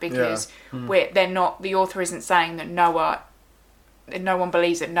account, because the author isn't saying that no one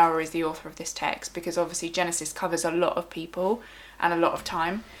believes that Noah is the author of this text, because obviously Genesis covers a lot of people and a lot of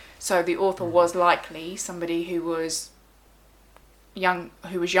time. So the author was likely somebody who was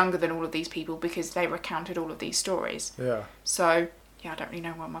younger than all of these people, because they recounted all of these stories. Yeah. So yeah, I don't really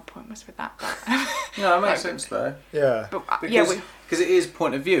know what my point was with that, but No, it makes sense though. Yeah. but Because it is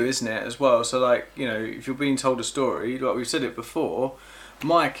point of view, isn't it, as well? So, like, you know, if you're being told a story, like we've said it before,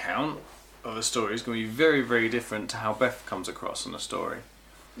 my account of a story is going to be very, very different to how Beth comes across on a story.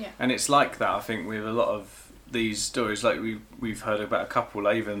 Yeah. And it's like that, I think, with a lot of these stories. Like we've heard about a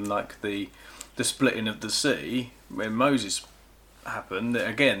couple, even like the splitting of the sea, when Moses happened,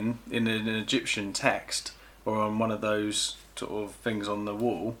 again, in an Egyptian text or on one of those sort of things on the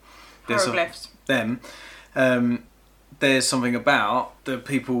wall, Hieroglyphs. There's something about the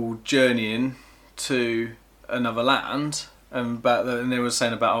people journeying to another land, and they were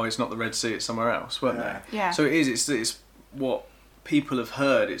saying about, it's not the Red Sea, it's somewhere else, weren't they? Yeah. So it is. It's what people have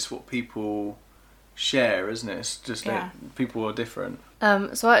heard. It's what people share, isn't it? It's just that people are different.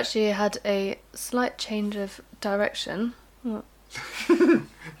 So I actually had a slight change of direction.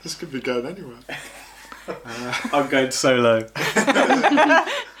 This could be going anywhere. I'm going solo.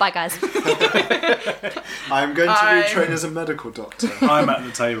 Bye, guys. I'm going to retrain as a medical doctor. I'm at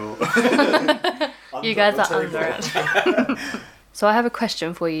the table. You guys are under it. So I have a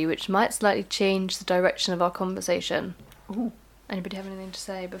question for you which might slightly change the direction of our conversation. Ooh. Anybody have anything to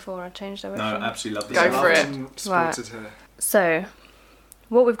say before I change direction? No, absolutely love this. Go for it. Spotted here. So,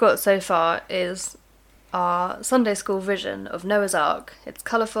 what we've got so far is our Sunday school vision of Noah's Ark. It's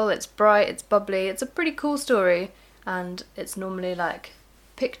colourful, it's bright, it's bubbly, it's a pretty cool story, and it's normally like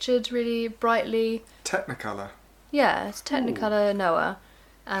pictured really brightly. Technicolor. Yeah, it's Technicolor Noah.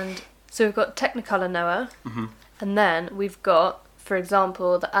 And so we've got Technicolor Noah, and then we've got, for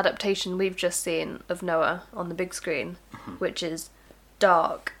example, the adaptation we've just seen of Noah on the big screen, which is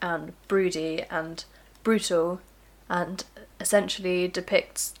dark and broody and brutal and essentially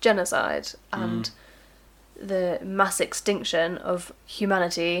depicts genocide and the mass extinction of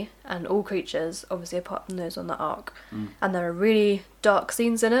humanity and all creatures, obviously apart from those on the Ark. And there are really dark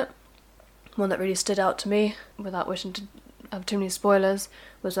scenes in it. One that really stood out to me, without wishing to have too many spoilers,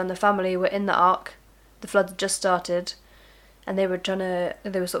 was when the family were in the Ark, the flood had just started, and they were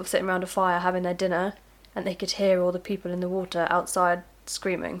sort of sitting around a fire having their dinner, and they could hear all the people in the water outside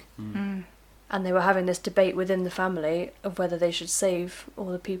screaming. And they were having this debate within the family of whether they should save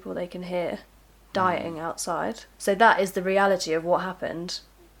all the people they can hear dying outside. So that is the reality of what happened.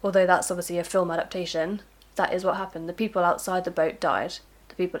 Although that's obviously a film adaptation, that is what happened. The people outside the boat died.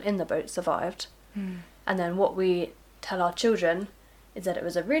 The people in the boat survived. And then what we tell our children is that it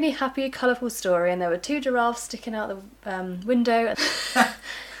was a really happy, colourful story, and there were 2 giraffes sticking out the window.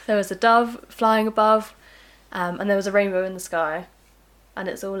 There was a dove flying above, and there was a rainbow in the sky, and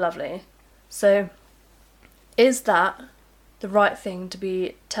it's all lovely. So, is that the right thing to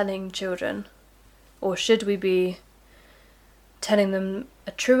be telling children? Or should we be telling them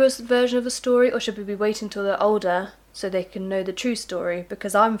a truest version of a story, or should we be waiting till they're older so they can know the true story?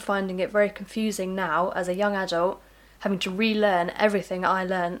 Because I'm finding it very confusing now as a young adult, having to relearn everything I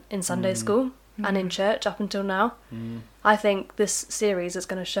learned in Sunday school and in church up until now. I think this series is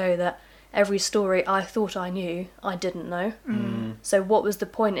going to show that every story I thought I knew, I didn't know. So what was the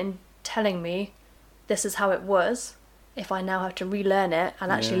point in telling me this is how it was if I now have to relearn it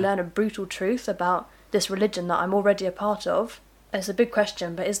and actually learn a brutal truth about this religion that I'm already a part of? It's a big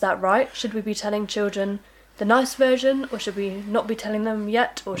question, but is that right? Should we be telling children the nice version, or should we not be telling them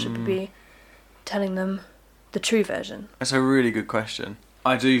yet, or should we be telling them the true version? That's a really good question.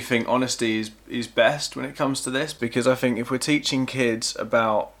 I do think honesty is best when it comes to this, because I think if we're teaching kids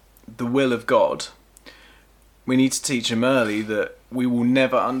about the will of God, we need to teach them early that we will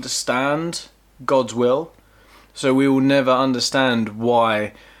never understand God's will. So we will never understand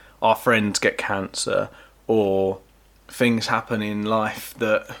why our friends get cancer or things happen in life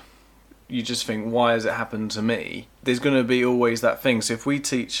that you just think, why has it happened to me? There's going to be always that thing. So if we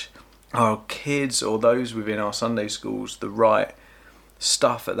teach our kids or those within our Sunday schools the right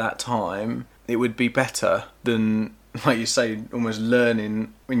stuff at that time, it would be better than, like you say, almost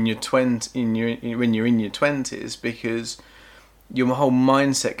learning when you're in your 20s, because your whole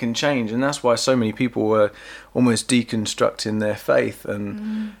mindset can change. And that's why so many people were almost deconstructing their faith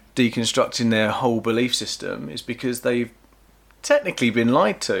and deconstructing their whole belief system, is because they've technically been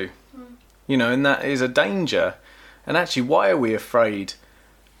lied to. You know, and that is a danger. And actually, why are we afraid?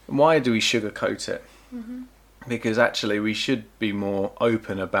 Why do we sugarcoat it? Because actually we should be more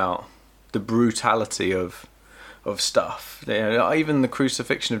open about the brutality of stuff. You know, even the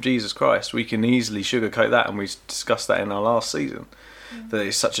crucifixion of Jesus Christ, we can easily sugarcoat that, and we discussed that in our last season, that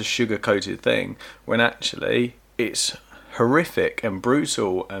it's such a sugar-coated thing, when actually it's horrific and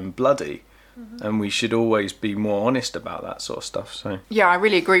brutal and bloody. And we should always be more honest about that sort of stuff. So yeah, I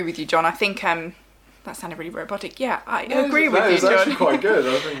really agree with you, John. I think that sounded really robotic. Yeah, I agree with you, John. It's actually quite good.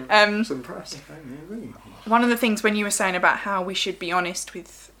 I think it's impressive. One of the things when you were saying about how we should be honest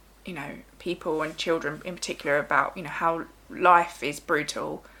with, you know, people and children in particular about, you know, how life is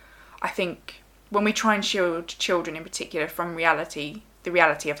brutal, I think when we try and shield children in particular from reality, the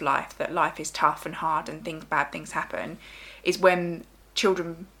reality of life, that life is tough and hard and bad things happen, is when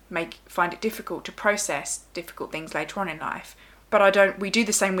children find it difficult to process difficult things later on in life. But we do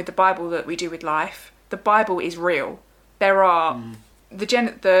the same with the Bible that we do with life. The Bible is real. There are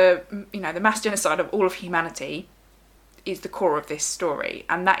the mass genocide of all of humanity is the core of this story,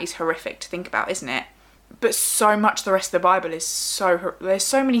 and that is horrific to think about, isn't it? But so much the rest of the Bible is there's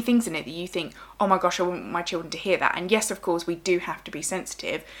so many things in it that you think, oh my gosh, I want my children to hear that. And yes, of course, we do have to be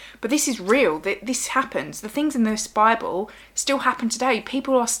sensitive, but this is real. This happens. The things in this Bible still happen today.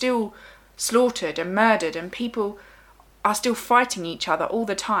 People are still slaughtered and murdered, and people are still fighting each other all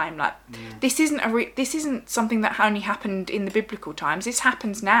the time. Like this isn't something that only happened in the biblical times. This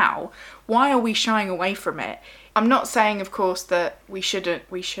happens now. Why are we shying away from it? I'm not saying, of course, that we should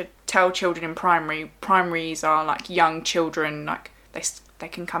tell children in primaries are like young children, like they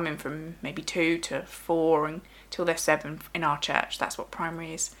can come in from maybe 2 to 4 until they're 7 in our church. That's what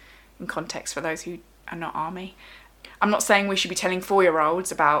primary is in context for those who are not army. I'm not saying we should be telling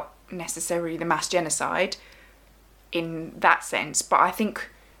 4-year-olds about necessarily the mass genocide in that sense, but I think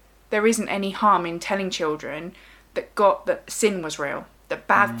there isn't any harm in telling children that sin was real, that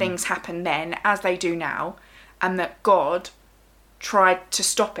bad things happened then as they do now, and that God tried to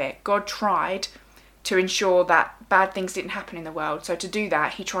stop it. God tried to ensure that bad things didn't happen in the world. So to do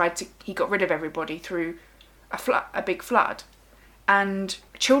that, he got rid of everybody through a big flood. And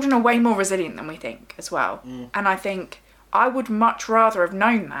children are way more resilient than we think as well. And I think I would much rather have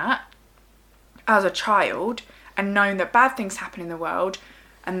known that as a child and known that bad things happen in the world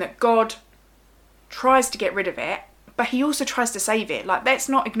and that God tries to get rid of it, but he also tries to save it. Like, let's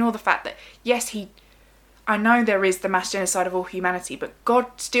not ignore the fact that, yes, I know there is the mass genocide of all humanity, but God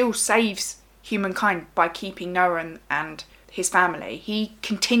still saves humankind by keeping Noah and his family. He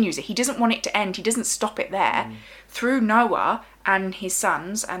continues it. He doesn't want it to end. He doesn't stop it there. Through Noah and his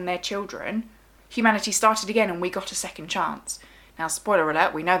sons and their children, humanity started again and we got a second chance. Now, spoiler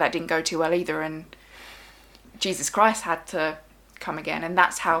alert, we know that didn't go too well either, and Jesus Christ had to come again, and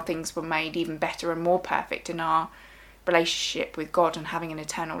that's how things were made even better and more perfect in our relationship with God and having an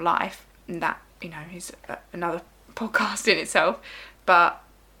eternal life. And that, is another podcast in itself. But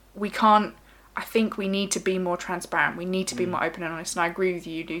I think we need to be more transparent. We need to be more open and honest. And I agree with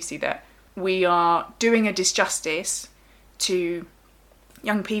you, Lucy, that we are doing a disjustice to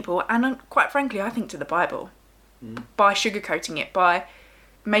young people and, quite frankly, I think to the Bible by sugarcoating it, by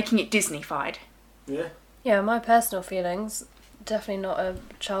making it Disney-fied. Yeah, my personal feelings, definitely not a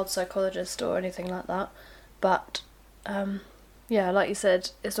child psychologist or anything like that, but like you said,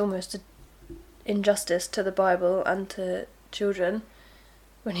 it's almost an injustice to the Bible and to children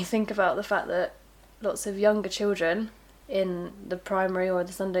when you think about the fact that lots of younger children in the primary or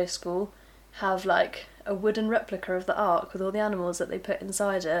the Sunday school have like a wooden replica of the ark with all the animals that they put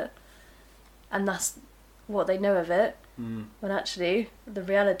inside it, and that's what they know of it, when actually the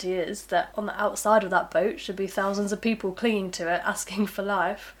reality is that on the outside of that boat should be thousands of people clinging to it asking for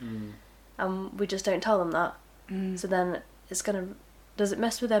life, and we just don't tell them that. So then does it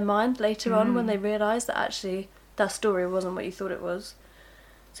mess with their mind later on when they realise that actually that story wasn't what you thought it was?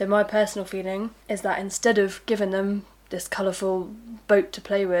 So my personal feeling is that instead of giving them this colourful boat to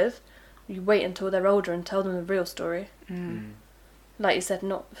play with, you wait until they're older and tell them the real story. Like you said,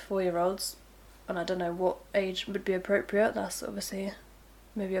 not 4-year-olds, and I don't know what age would be appropriate. That's obviously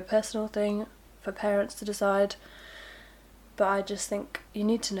maybe a personal thing for parents to decide. But I just think you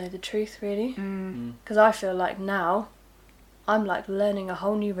need to know the truth, really. Because I feel like now I'm like learning a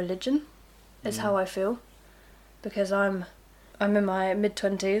whole new religion, is how I feel. Because I'm in my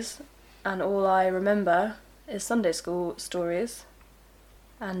mid-20s and all I remember is Sunday school stories,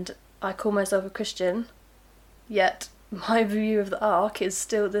 and I call myself a Christian, yet my view of the Ark is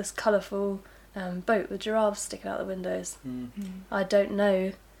still this colourful boat with giraffes sticking out the windows. I don't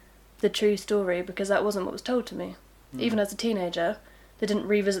know the true story because that wasn't what was told to me. Even as a teenager, they didn't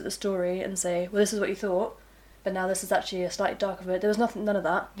revisit the story and say, well, this is what you thought, but now this is actually a slightly darker bit. There was none of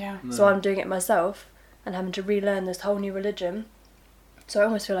that. So I'm doing it myself and having to relearn this whole new religion. So I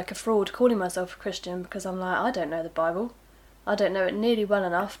almost feel like a fraud calling myself a Christian because I'm like, I don't know the Bible. I don't know it nearly well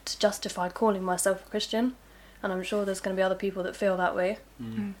enough to justify calling myself a Christian, and I'm sure there's going to be other people that feel that way.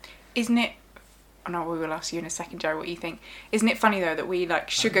 Isn't it, I know we will ask you in a second, Joe, what you think. Isn't it funny though that we like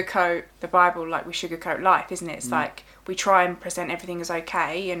sugarcoat the Bible like we sugarcoat life, isn't it? It's like we try and present everything as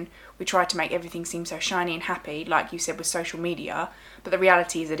okay, and we try to make everything seem so shiny and happy, like you said with social media, but the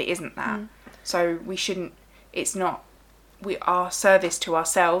reality is that it isn't that. So we shouldn't, it's not, our service to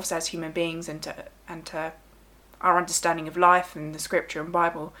ourselves as human beings and to our understanding of life and the scripture and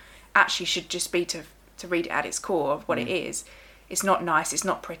Bible actually should just be to read it at its core of what it is. It's not nice, it's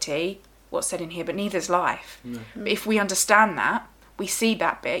not pretty, what's said in here, but neither's life. But if we understand that, we see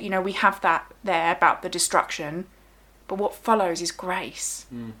that bit, we have that there about the destruction, but what follows is grace.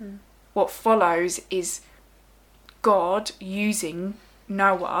 Mm. What follows is God using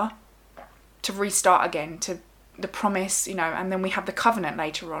Noah to restart again, to the promise, and then we have the covenant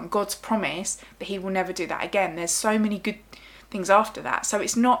later on, God's promise that he will never do that again. There's so many good things after that. So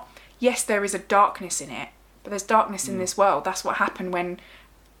it's not, yes, there is a darkness in it, but there's darkness in this world. That's what happened when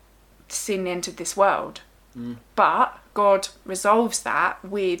sin entered this world. But God resolves that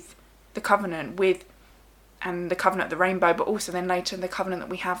with the covenant, and the covenant of the rainbow, but also then later the covenant that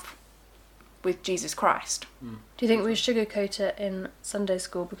we have with Jesus Christ. Do you think we sugarcoat it in Sunday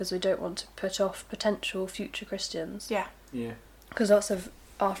school because we don't want to put off potential future Christians? Yeah. Yeah. Because lots of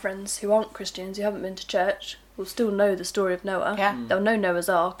our friends who aren't Christians, who haven't been to church, will still know the story of Noah. Yeah. They'll know Noah's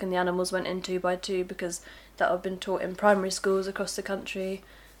Ark and the animals went in 2 by 2 because that have been taught in primary schools across the country.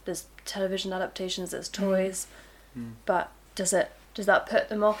 There's television adaptations, there's toys. But does that put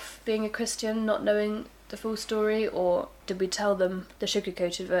them off being a Christian, not knowing the full story, or did we tell them the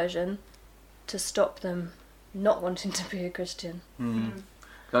sugar-coated version to stop them not wanting to be a Christian?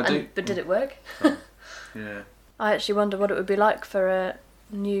 But Did it work? Yeah. I actually wonder what it would be like for a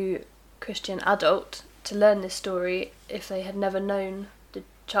new Christian adult to learn this story if they had never known the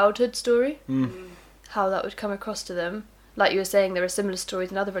childhood story. How that would come across to them. Like you were saying, there are similar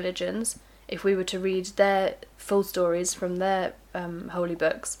stories in other religions. If we were to read their full stories from their holy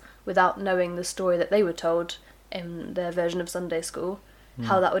books without knowing the story that they were told in their version of Sunday school,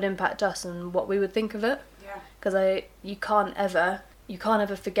 how that would impact us and what we would think of it. Yeah. Because you can't ever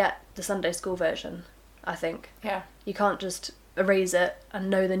forget the Sunday school version, I think. Yeah. You can't just erase it and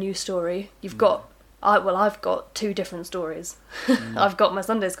know the new story. I've got 2 different stories. I've got my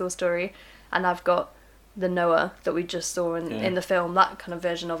Sunday school story, and I've got the Noah that we just saw in the film, that kind of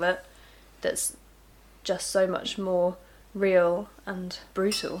version of it, that's just so much more real and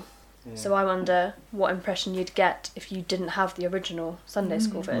brutal. Yeah. So I wonder what impression you'd get if you didn't have the original Sunday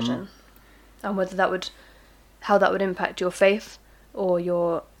school version, and how that would impact your faith or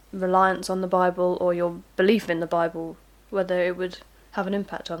your reliance on the Bible or your belief in the Bible, whether it would have an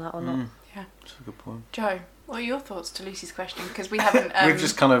impact on that or not. Yeah, that's a good point. Joe, what are your thoughts to Lucy's question? Because we haven't. We've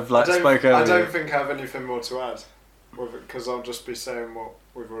just kind of spoke over. I don't think I have anything more to add, because I'll just be saying what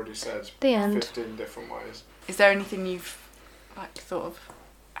we've already said. The end. 15 different ways. Is there anything you've thought of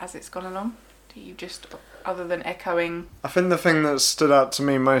as it's gone along? Do you just, other than echoing? I think the thing that stood out to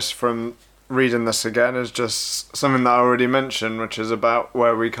me most from reading this again is just something that I already mentioned, which is about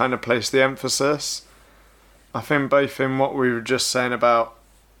where we kind of place the emphasis. I think both in what we were just saying about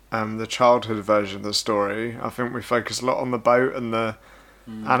the childhood version of the story, I think we focus a lot on the boat and the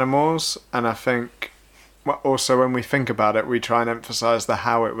animals, and I think also when we think about it, we try and emphasise the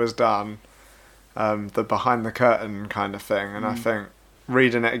how it was done, the behind the curtain kind of thing, and I think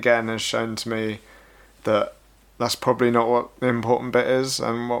reading it again has shown to me that that's probably not what the important bit is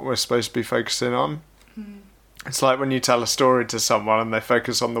and what we're supposed to be focusing on. It's like when you tell a story to someone and they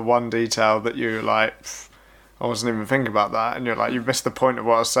focus on the one detail that you're like, I wasn't even thinking about that, and you're like, you've missed the point of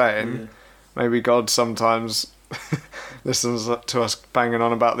what I was saying. Maybe God sometimes listens to us banging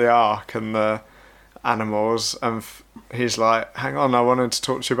on about the ark and the animals, and he's like, hang on, I wanted to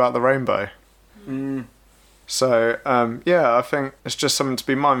talk to you about the rainbow. So I think it's just something to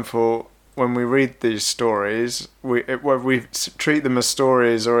be mindful when we read these stories. Whether we treat them as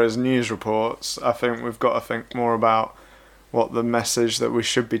stories or as news reports, I think we've got to think more about what the message that we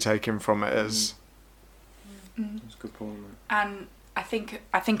should be taking from it is. That's a good point. And I think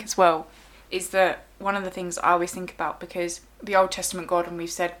as well is that one of the things I always think about, because the Old Testament God, and we've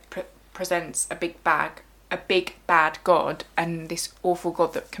said, presents a big bad God and this awful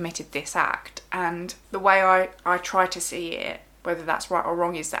God that committed this act. And the way I try to see it, whether that's right or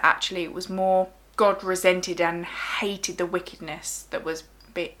wrong, is that actually it was more God resented and hated the wickedness that was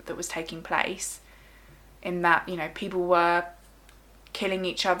taking place, in that, people were killing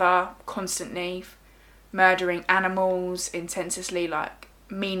each other constantly, murdering animals insenselessly,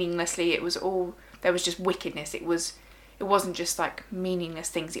 meaninglessly. There was just wickedness. It wasn't just meaningless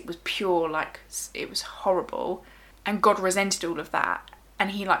things, it was pure, it was horrible, and God resented all of that,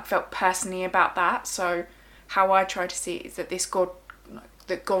 and he felt personally about that. So how I try to see it is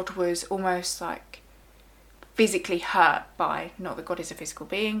that God was almost physically hurt by, not that God is a physical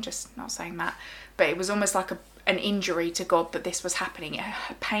being, just not saying that, but it was almost like an injury to God that this was happening. It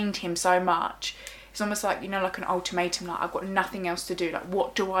pained him so much. It's almost like an ultimatum, I've got nothing else to do,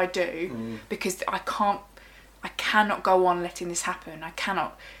 what do I do? Because I cannot go on letting this happen. I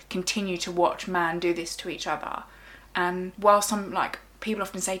cannot continue to watch man do this to each other. And while some people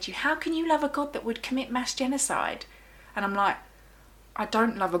often say to you, how can you love a God that would commit mass genocide? And I'm like, I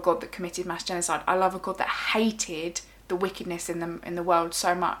don't love a God that committed mass genocide. I love a God that hated the wickedness in the world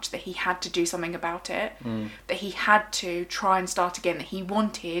so much that he had to do something about it, that he had to try and start again, that he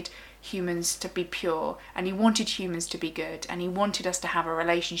wanted humans to be pure, and he wanted humans to be good, and he wanted us to have a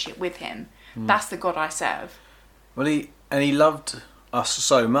relationship with him. That's the God I serve. Well, he loved us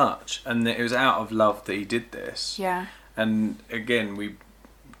so much, and it was out of love that he did this. Yeah. And again, we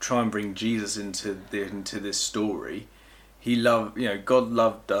try and bring Jesus into this story. God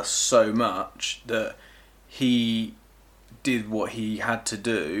loved us so much that he did what he had to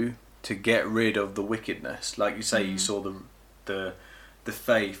do to get rid of the wickedness. Like you say, you saw the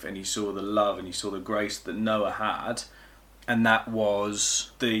faith, and you saw the love, and you saw the grace that Noah had, and that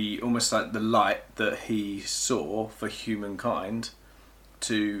was almost like the light that he saw for humankind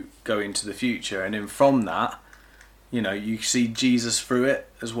to go into the future. And then from that, you see Jesus through it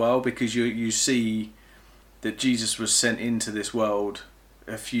as well, because you see that Jesus was sent into this world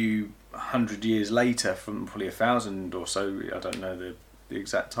a few 100 years later, from probably 1,000 or so, I don't know the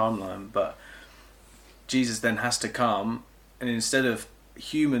exact timeline, but Jesus then has to come, and instead of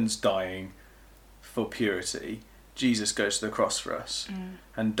humans dying for purity, Jesus goes to the cross for us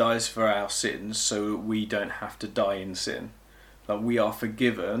and dies for our sins, so that we don't have to die in sin. Like, we are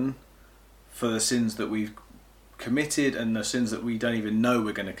forgiven for the sins that we've committed and the sins that we don't even know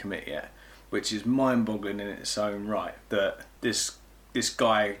we're going to commit yet, which is mind-boggling in its own right, that this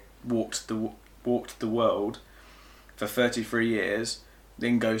guy walked the world for 33 years,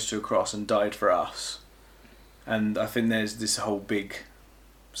 then goes to a cross and died for us. And I think there's this whole big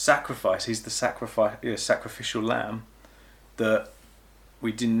sacrifice. He's the sacrificial lamb that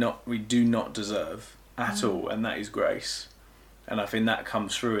we do not deserve at all, and that is grace. And I think that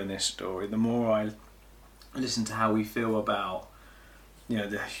comes through in this story. The more I listen to how we feel about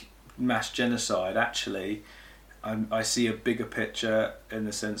the mass genocide, actually I see a bigger picture, in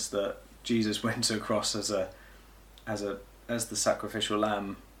the sense that Jesus went to a cross as the sacrificial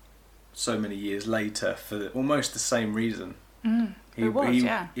lamb so many years later for almost the same reason. He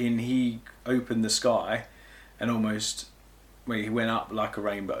opened the sky, and almost he went up like a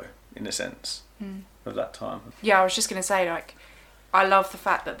rainbow, in a sense, of that time. Yeah, I was just going to say, I love the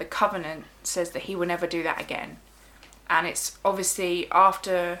fact that the covenant says that he will never do that again. And it's obviously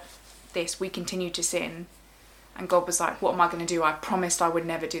after this we continue to sin, and God was like, what am I going to do? I promised I would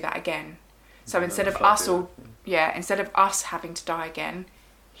never do that again. So instead of us having to die again,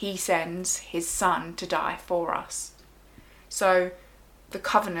 he sends his son to die for us. So the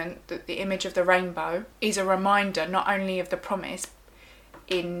covenant, the image of the rainbow, is a reminder not only of the promise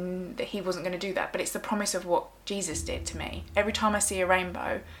in that he wasn't going to do that, but it's the promise of what Jesus did to me. Every time I see a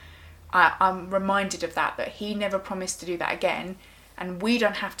rainbow, I'm reminded of that he never promised to do that again, and we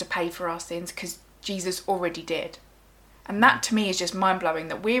don't have to pay for our sins because Jesus already did. And that to me is just mind-blowing,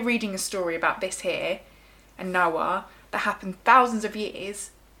 that we're reading a story about this here and Noah that happened thousands of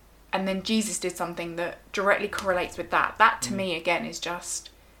years, and then Jesus did something that directly correlates with that. That to me again is just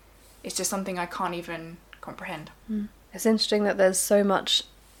something I can't even comprehend. It's interesting that there's so much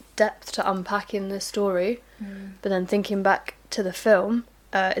depth to unpack in this story, but then thinking back to the film,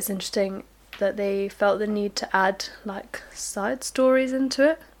 it's interesting that they felt the need to add side stories into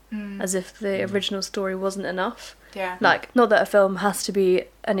it, as if the original story wasn't enough. Yeah. Not that a film has to be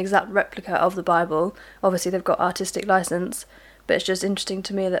an exact replica of the Bible. Obviously they've got artistic license, but it's just interesting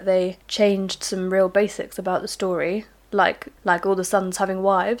to me that they changed some real basics about the story. Like all the sons having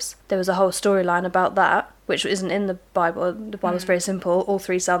wives. There was a whole storyline about that, which isn't in the Bible. The Bible's very simple. All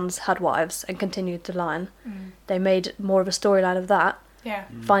 3 sons had wives and continued the line. They made more of a storyline of that. Yeah.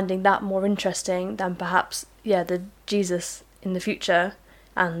 Finding that more interesting than perhaps, the Jesus in the future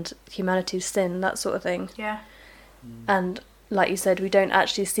and humanity's sin, that sort of thing. Yeah. And like you said, we don't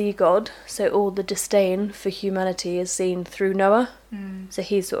actually see God, so all the disdain for humanity is seen through Noah. So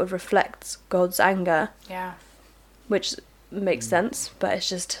he sort of reflects God's anger. Yeah. Which makes sense, but it's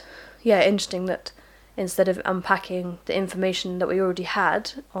just, interesting that instead of unpacking the information that we already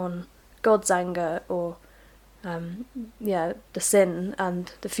had on God's anger or, the sin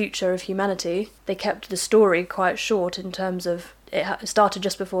and the future of humanity, they kept the story quite short in terms of it started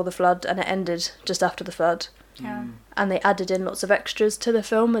just before the flood and it ended just after the flood. Yeah. And they added in lots of extras to the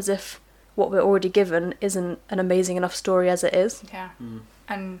film as if what we're already given isn't an amazing enough story as it is. Yeah.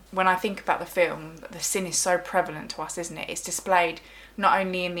 And when I think about the film, the sin is so prevalent to us, isn't it? It's displayed not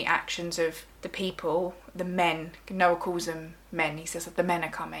only in the actions of the people, the men. Noah calls them men. He says that the men are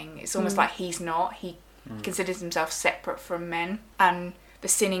coming. It's almost like he's not. He considers himself separate from men. And the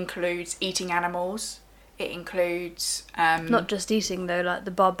sin includes eating animals. It includes... not just eating, though,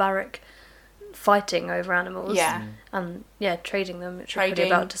 the barbaric fighting over animals. Yeah. And, trading them, which I'm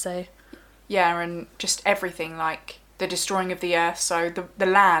about to say. Yeah, and just everything, the destroying of the earth. So the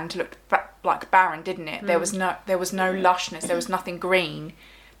land looked like barren, didn't it? There was no lushness. There was nothing green.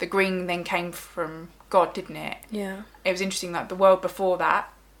 The green then came from God, didn't it? Yeah. It was interesting that the world before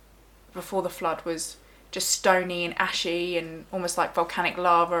that, before the flood, was just stony and ashy and almost like volcanic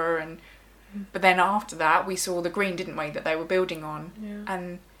lava. But then after that, we saw the green, didn't we, that they were building on. Yeah.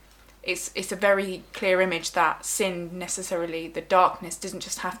 And it's a very clear image that sin necessarily, the darkness, doesn't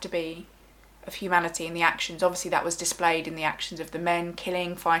just have to be of humanity in the actions. Obviously that was displayed in the actions of the men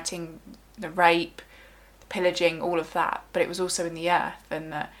killing, fighting, the rape, the pillaging, all of that, but it was also in the earth,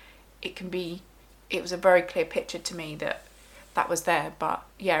 and that it was a very clear picture to me that was there. But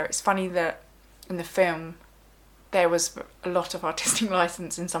yeah, it's funny that in the film there was a lot of artistic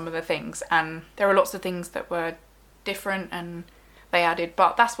license in some of the things, and there were lots of things that were different and they added,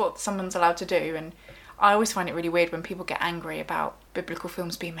 but that's what someone's allowed to do. And I always find it really weird when people get angry about biblical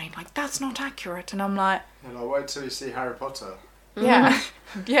films being made, like, that's not accurate, and I'm like, wait till you see Harry Potter. yeah.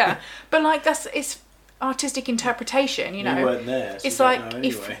 Yeah, but like it's artistic interpretation, you know. You weren't there, so it's you like don't know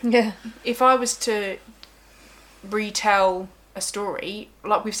anyway. Yeah. if I was to retell a story,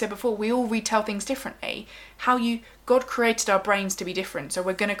 like we've said before, we all retell things differently. God created our brains to be different, so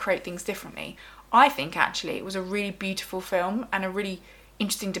we're going to create things differently. I think actually it was a really beautiful film and a really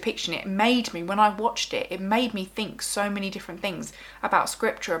interesting depiction. It made me, when I watched it, it made me think so many different things about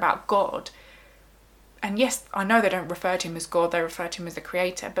scripture, about God. And yes, I know they don't refer to him as God, they refer to him as the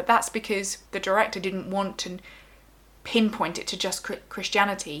creator, but that's because the director didn't want to pinpoint it to just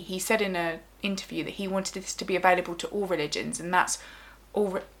Christianity. He said in an interview that he wanted this to be available to all religions, and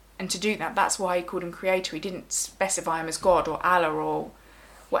and to do that, that's why he called him creator. He didn't specify him as God or Allah or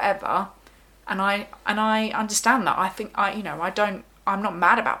whatever. And I understand that. I think I'm not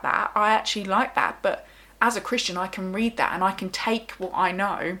mad about that. I actually like that. But as a Christian, I can read that and I can take what I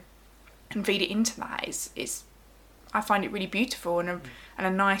know and feed it into that. I find it really beautiful and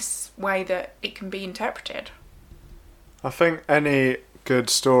a nice way that it can be interpreted. I think any good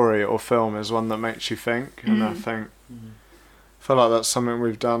story or film is one that makes you think, and I feel like that's something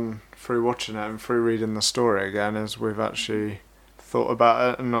we've done through watching it and through reading the story again, is we've actually thought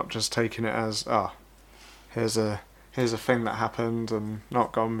about it and not just taken it as, here's a thing that happened, and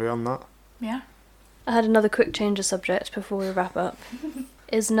not gone beyond that. Yeah. I had another quick change of subject before we wrap up.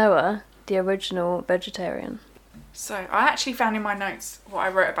 Is Noah the original vegetarian? So I actually found in my notes what I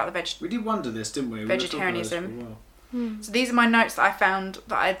wrote about the We did wonder this, didn't we? vegetarianism. So these are my notes that I found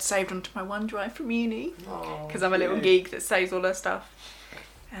that I had saved onto my OneDrive from uni, because I'm a little geek that saves all her stuff.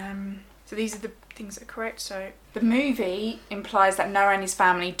 So these are the things that are correct. So the movie implies that Noah and his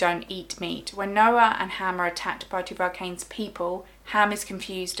family don't eat meat. When Noah and Ham are attacked by Tubal-Cain's people, Ham is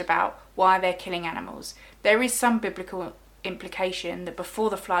confused about why they're killing animals. There is some biblical implication that before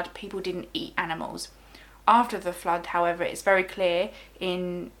the flood, people didn't eat animals. After the flood, however, it's very clear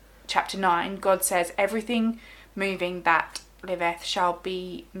in chapter 9, God says, everything moving that liveth shall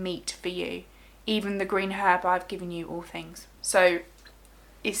be meat for you. Even the green herb I've given you all things. So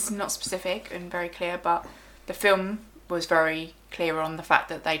it's not specific and very clear, but the film was very clear on the fact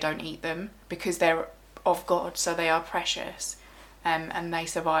that they don't eat them because they're of God, so they are precious, and they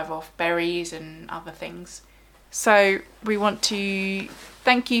survive off berries and other things. So we want to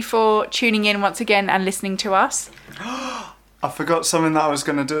thank you for tuning in once again and listening to us. I forgot something that I was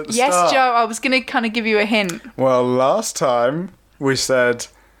going to do at the start. Yes, Joe, I was going to kind of give you a hint. Well, last time we said,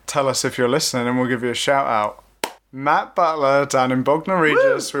 tell us if you're listening and we'll give you a shout out. Matt Butler down in Bognor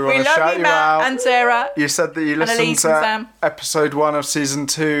Regis. We want to love shout you Matt out. and Sarah. You said that you listened Elise and to Sam. episode 1 of season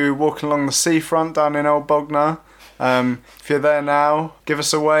 2, walking along the seafront down in Old Bognor. If you're there now, give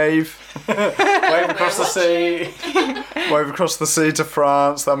us a wave. Wave across the sea. Wave across the sea to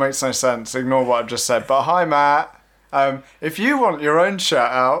France. That makes no sense. Ignore what I've just said. But hi, Matt. If you want your own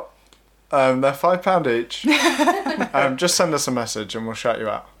shout out, they're £5 each. Just send us a message and we'll shout you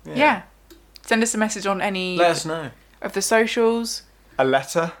out. Yeah. Send us a message on any Let us know. of the socials. A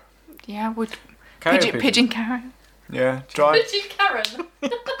letter. Yeah, would Carrier pigeon Karen. Yeah. Drive. Pigeon Karen.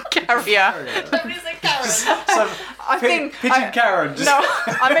 Carrier. Nobody said Karen. So, I think Pigeon Karen. Just... No,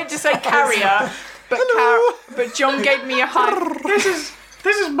 I meant to say carrier, but John gave me a high.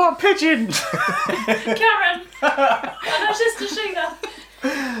 This is my pigeon. Karen. And her sister Sheena.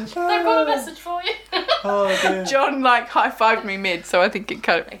 They've got a message for you. Oh dear. John high-fived me mid, so I think it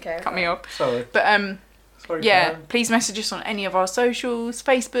cut me off. Sorry. But Sorry, yeah, Karen. please message us on any of our socials,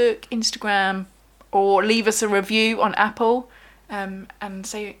 Facebook, Instagram, or leave us a review on Apple, and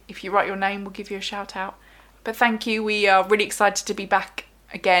say if you write your name, we'll give you a shout out. But thank you. We are really excited to be back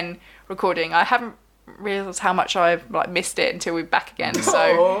again recording. I haven't realise how much I've missed it until we're back again.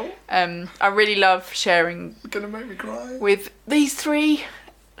 So I really love sharing You're gonna make me cry. with these three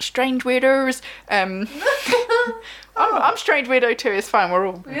strange weirdos. I'm strange weirdo too. It's fine. We're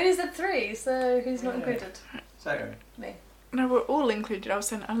all We only said 3, so who's not included? So, Me. no, we're all included. I was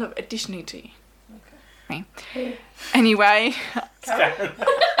saying I love additionality. Okay. Me. Anyway.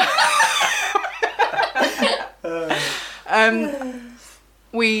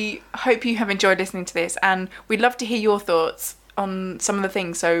 We hope you have enjoyed listening to this, and we'd love to hear your thoughts on some of the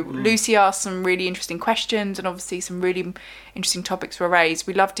things. So Lucy asked some really interesting questions, and obviously some really interesting topics were raised.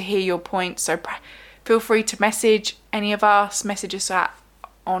 We'd love to hear your points, so feel free to message any of us, message us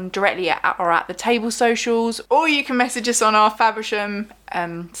directly at the table socials, or you can message us on our Faversham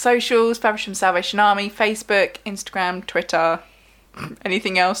socials, Faversham Salvation Army, Facebook, Instagram, Twitter,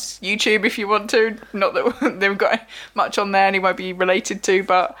 anything else, YouTube if you want to. Not that they've got much on there and it won't be related to,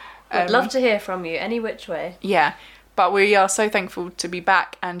 but I'd love to hear from you, any which way. yeah. But we are so thankful to be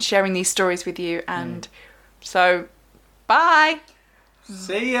back and sharing these stories with you, and so bye.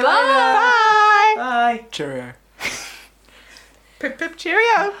 see you Bye. later. Bye. Cheerio. Pip pip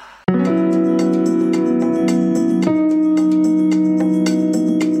cheerio.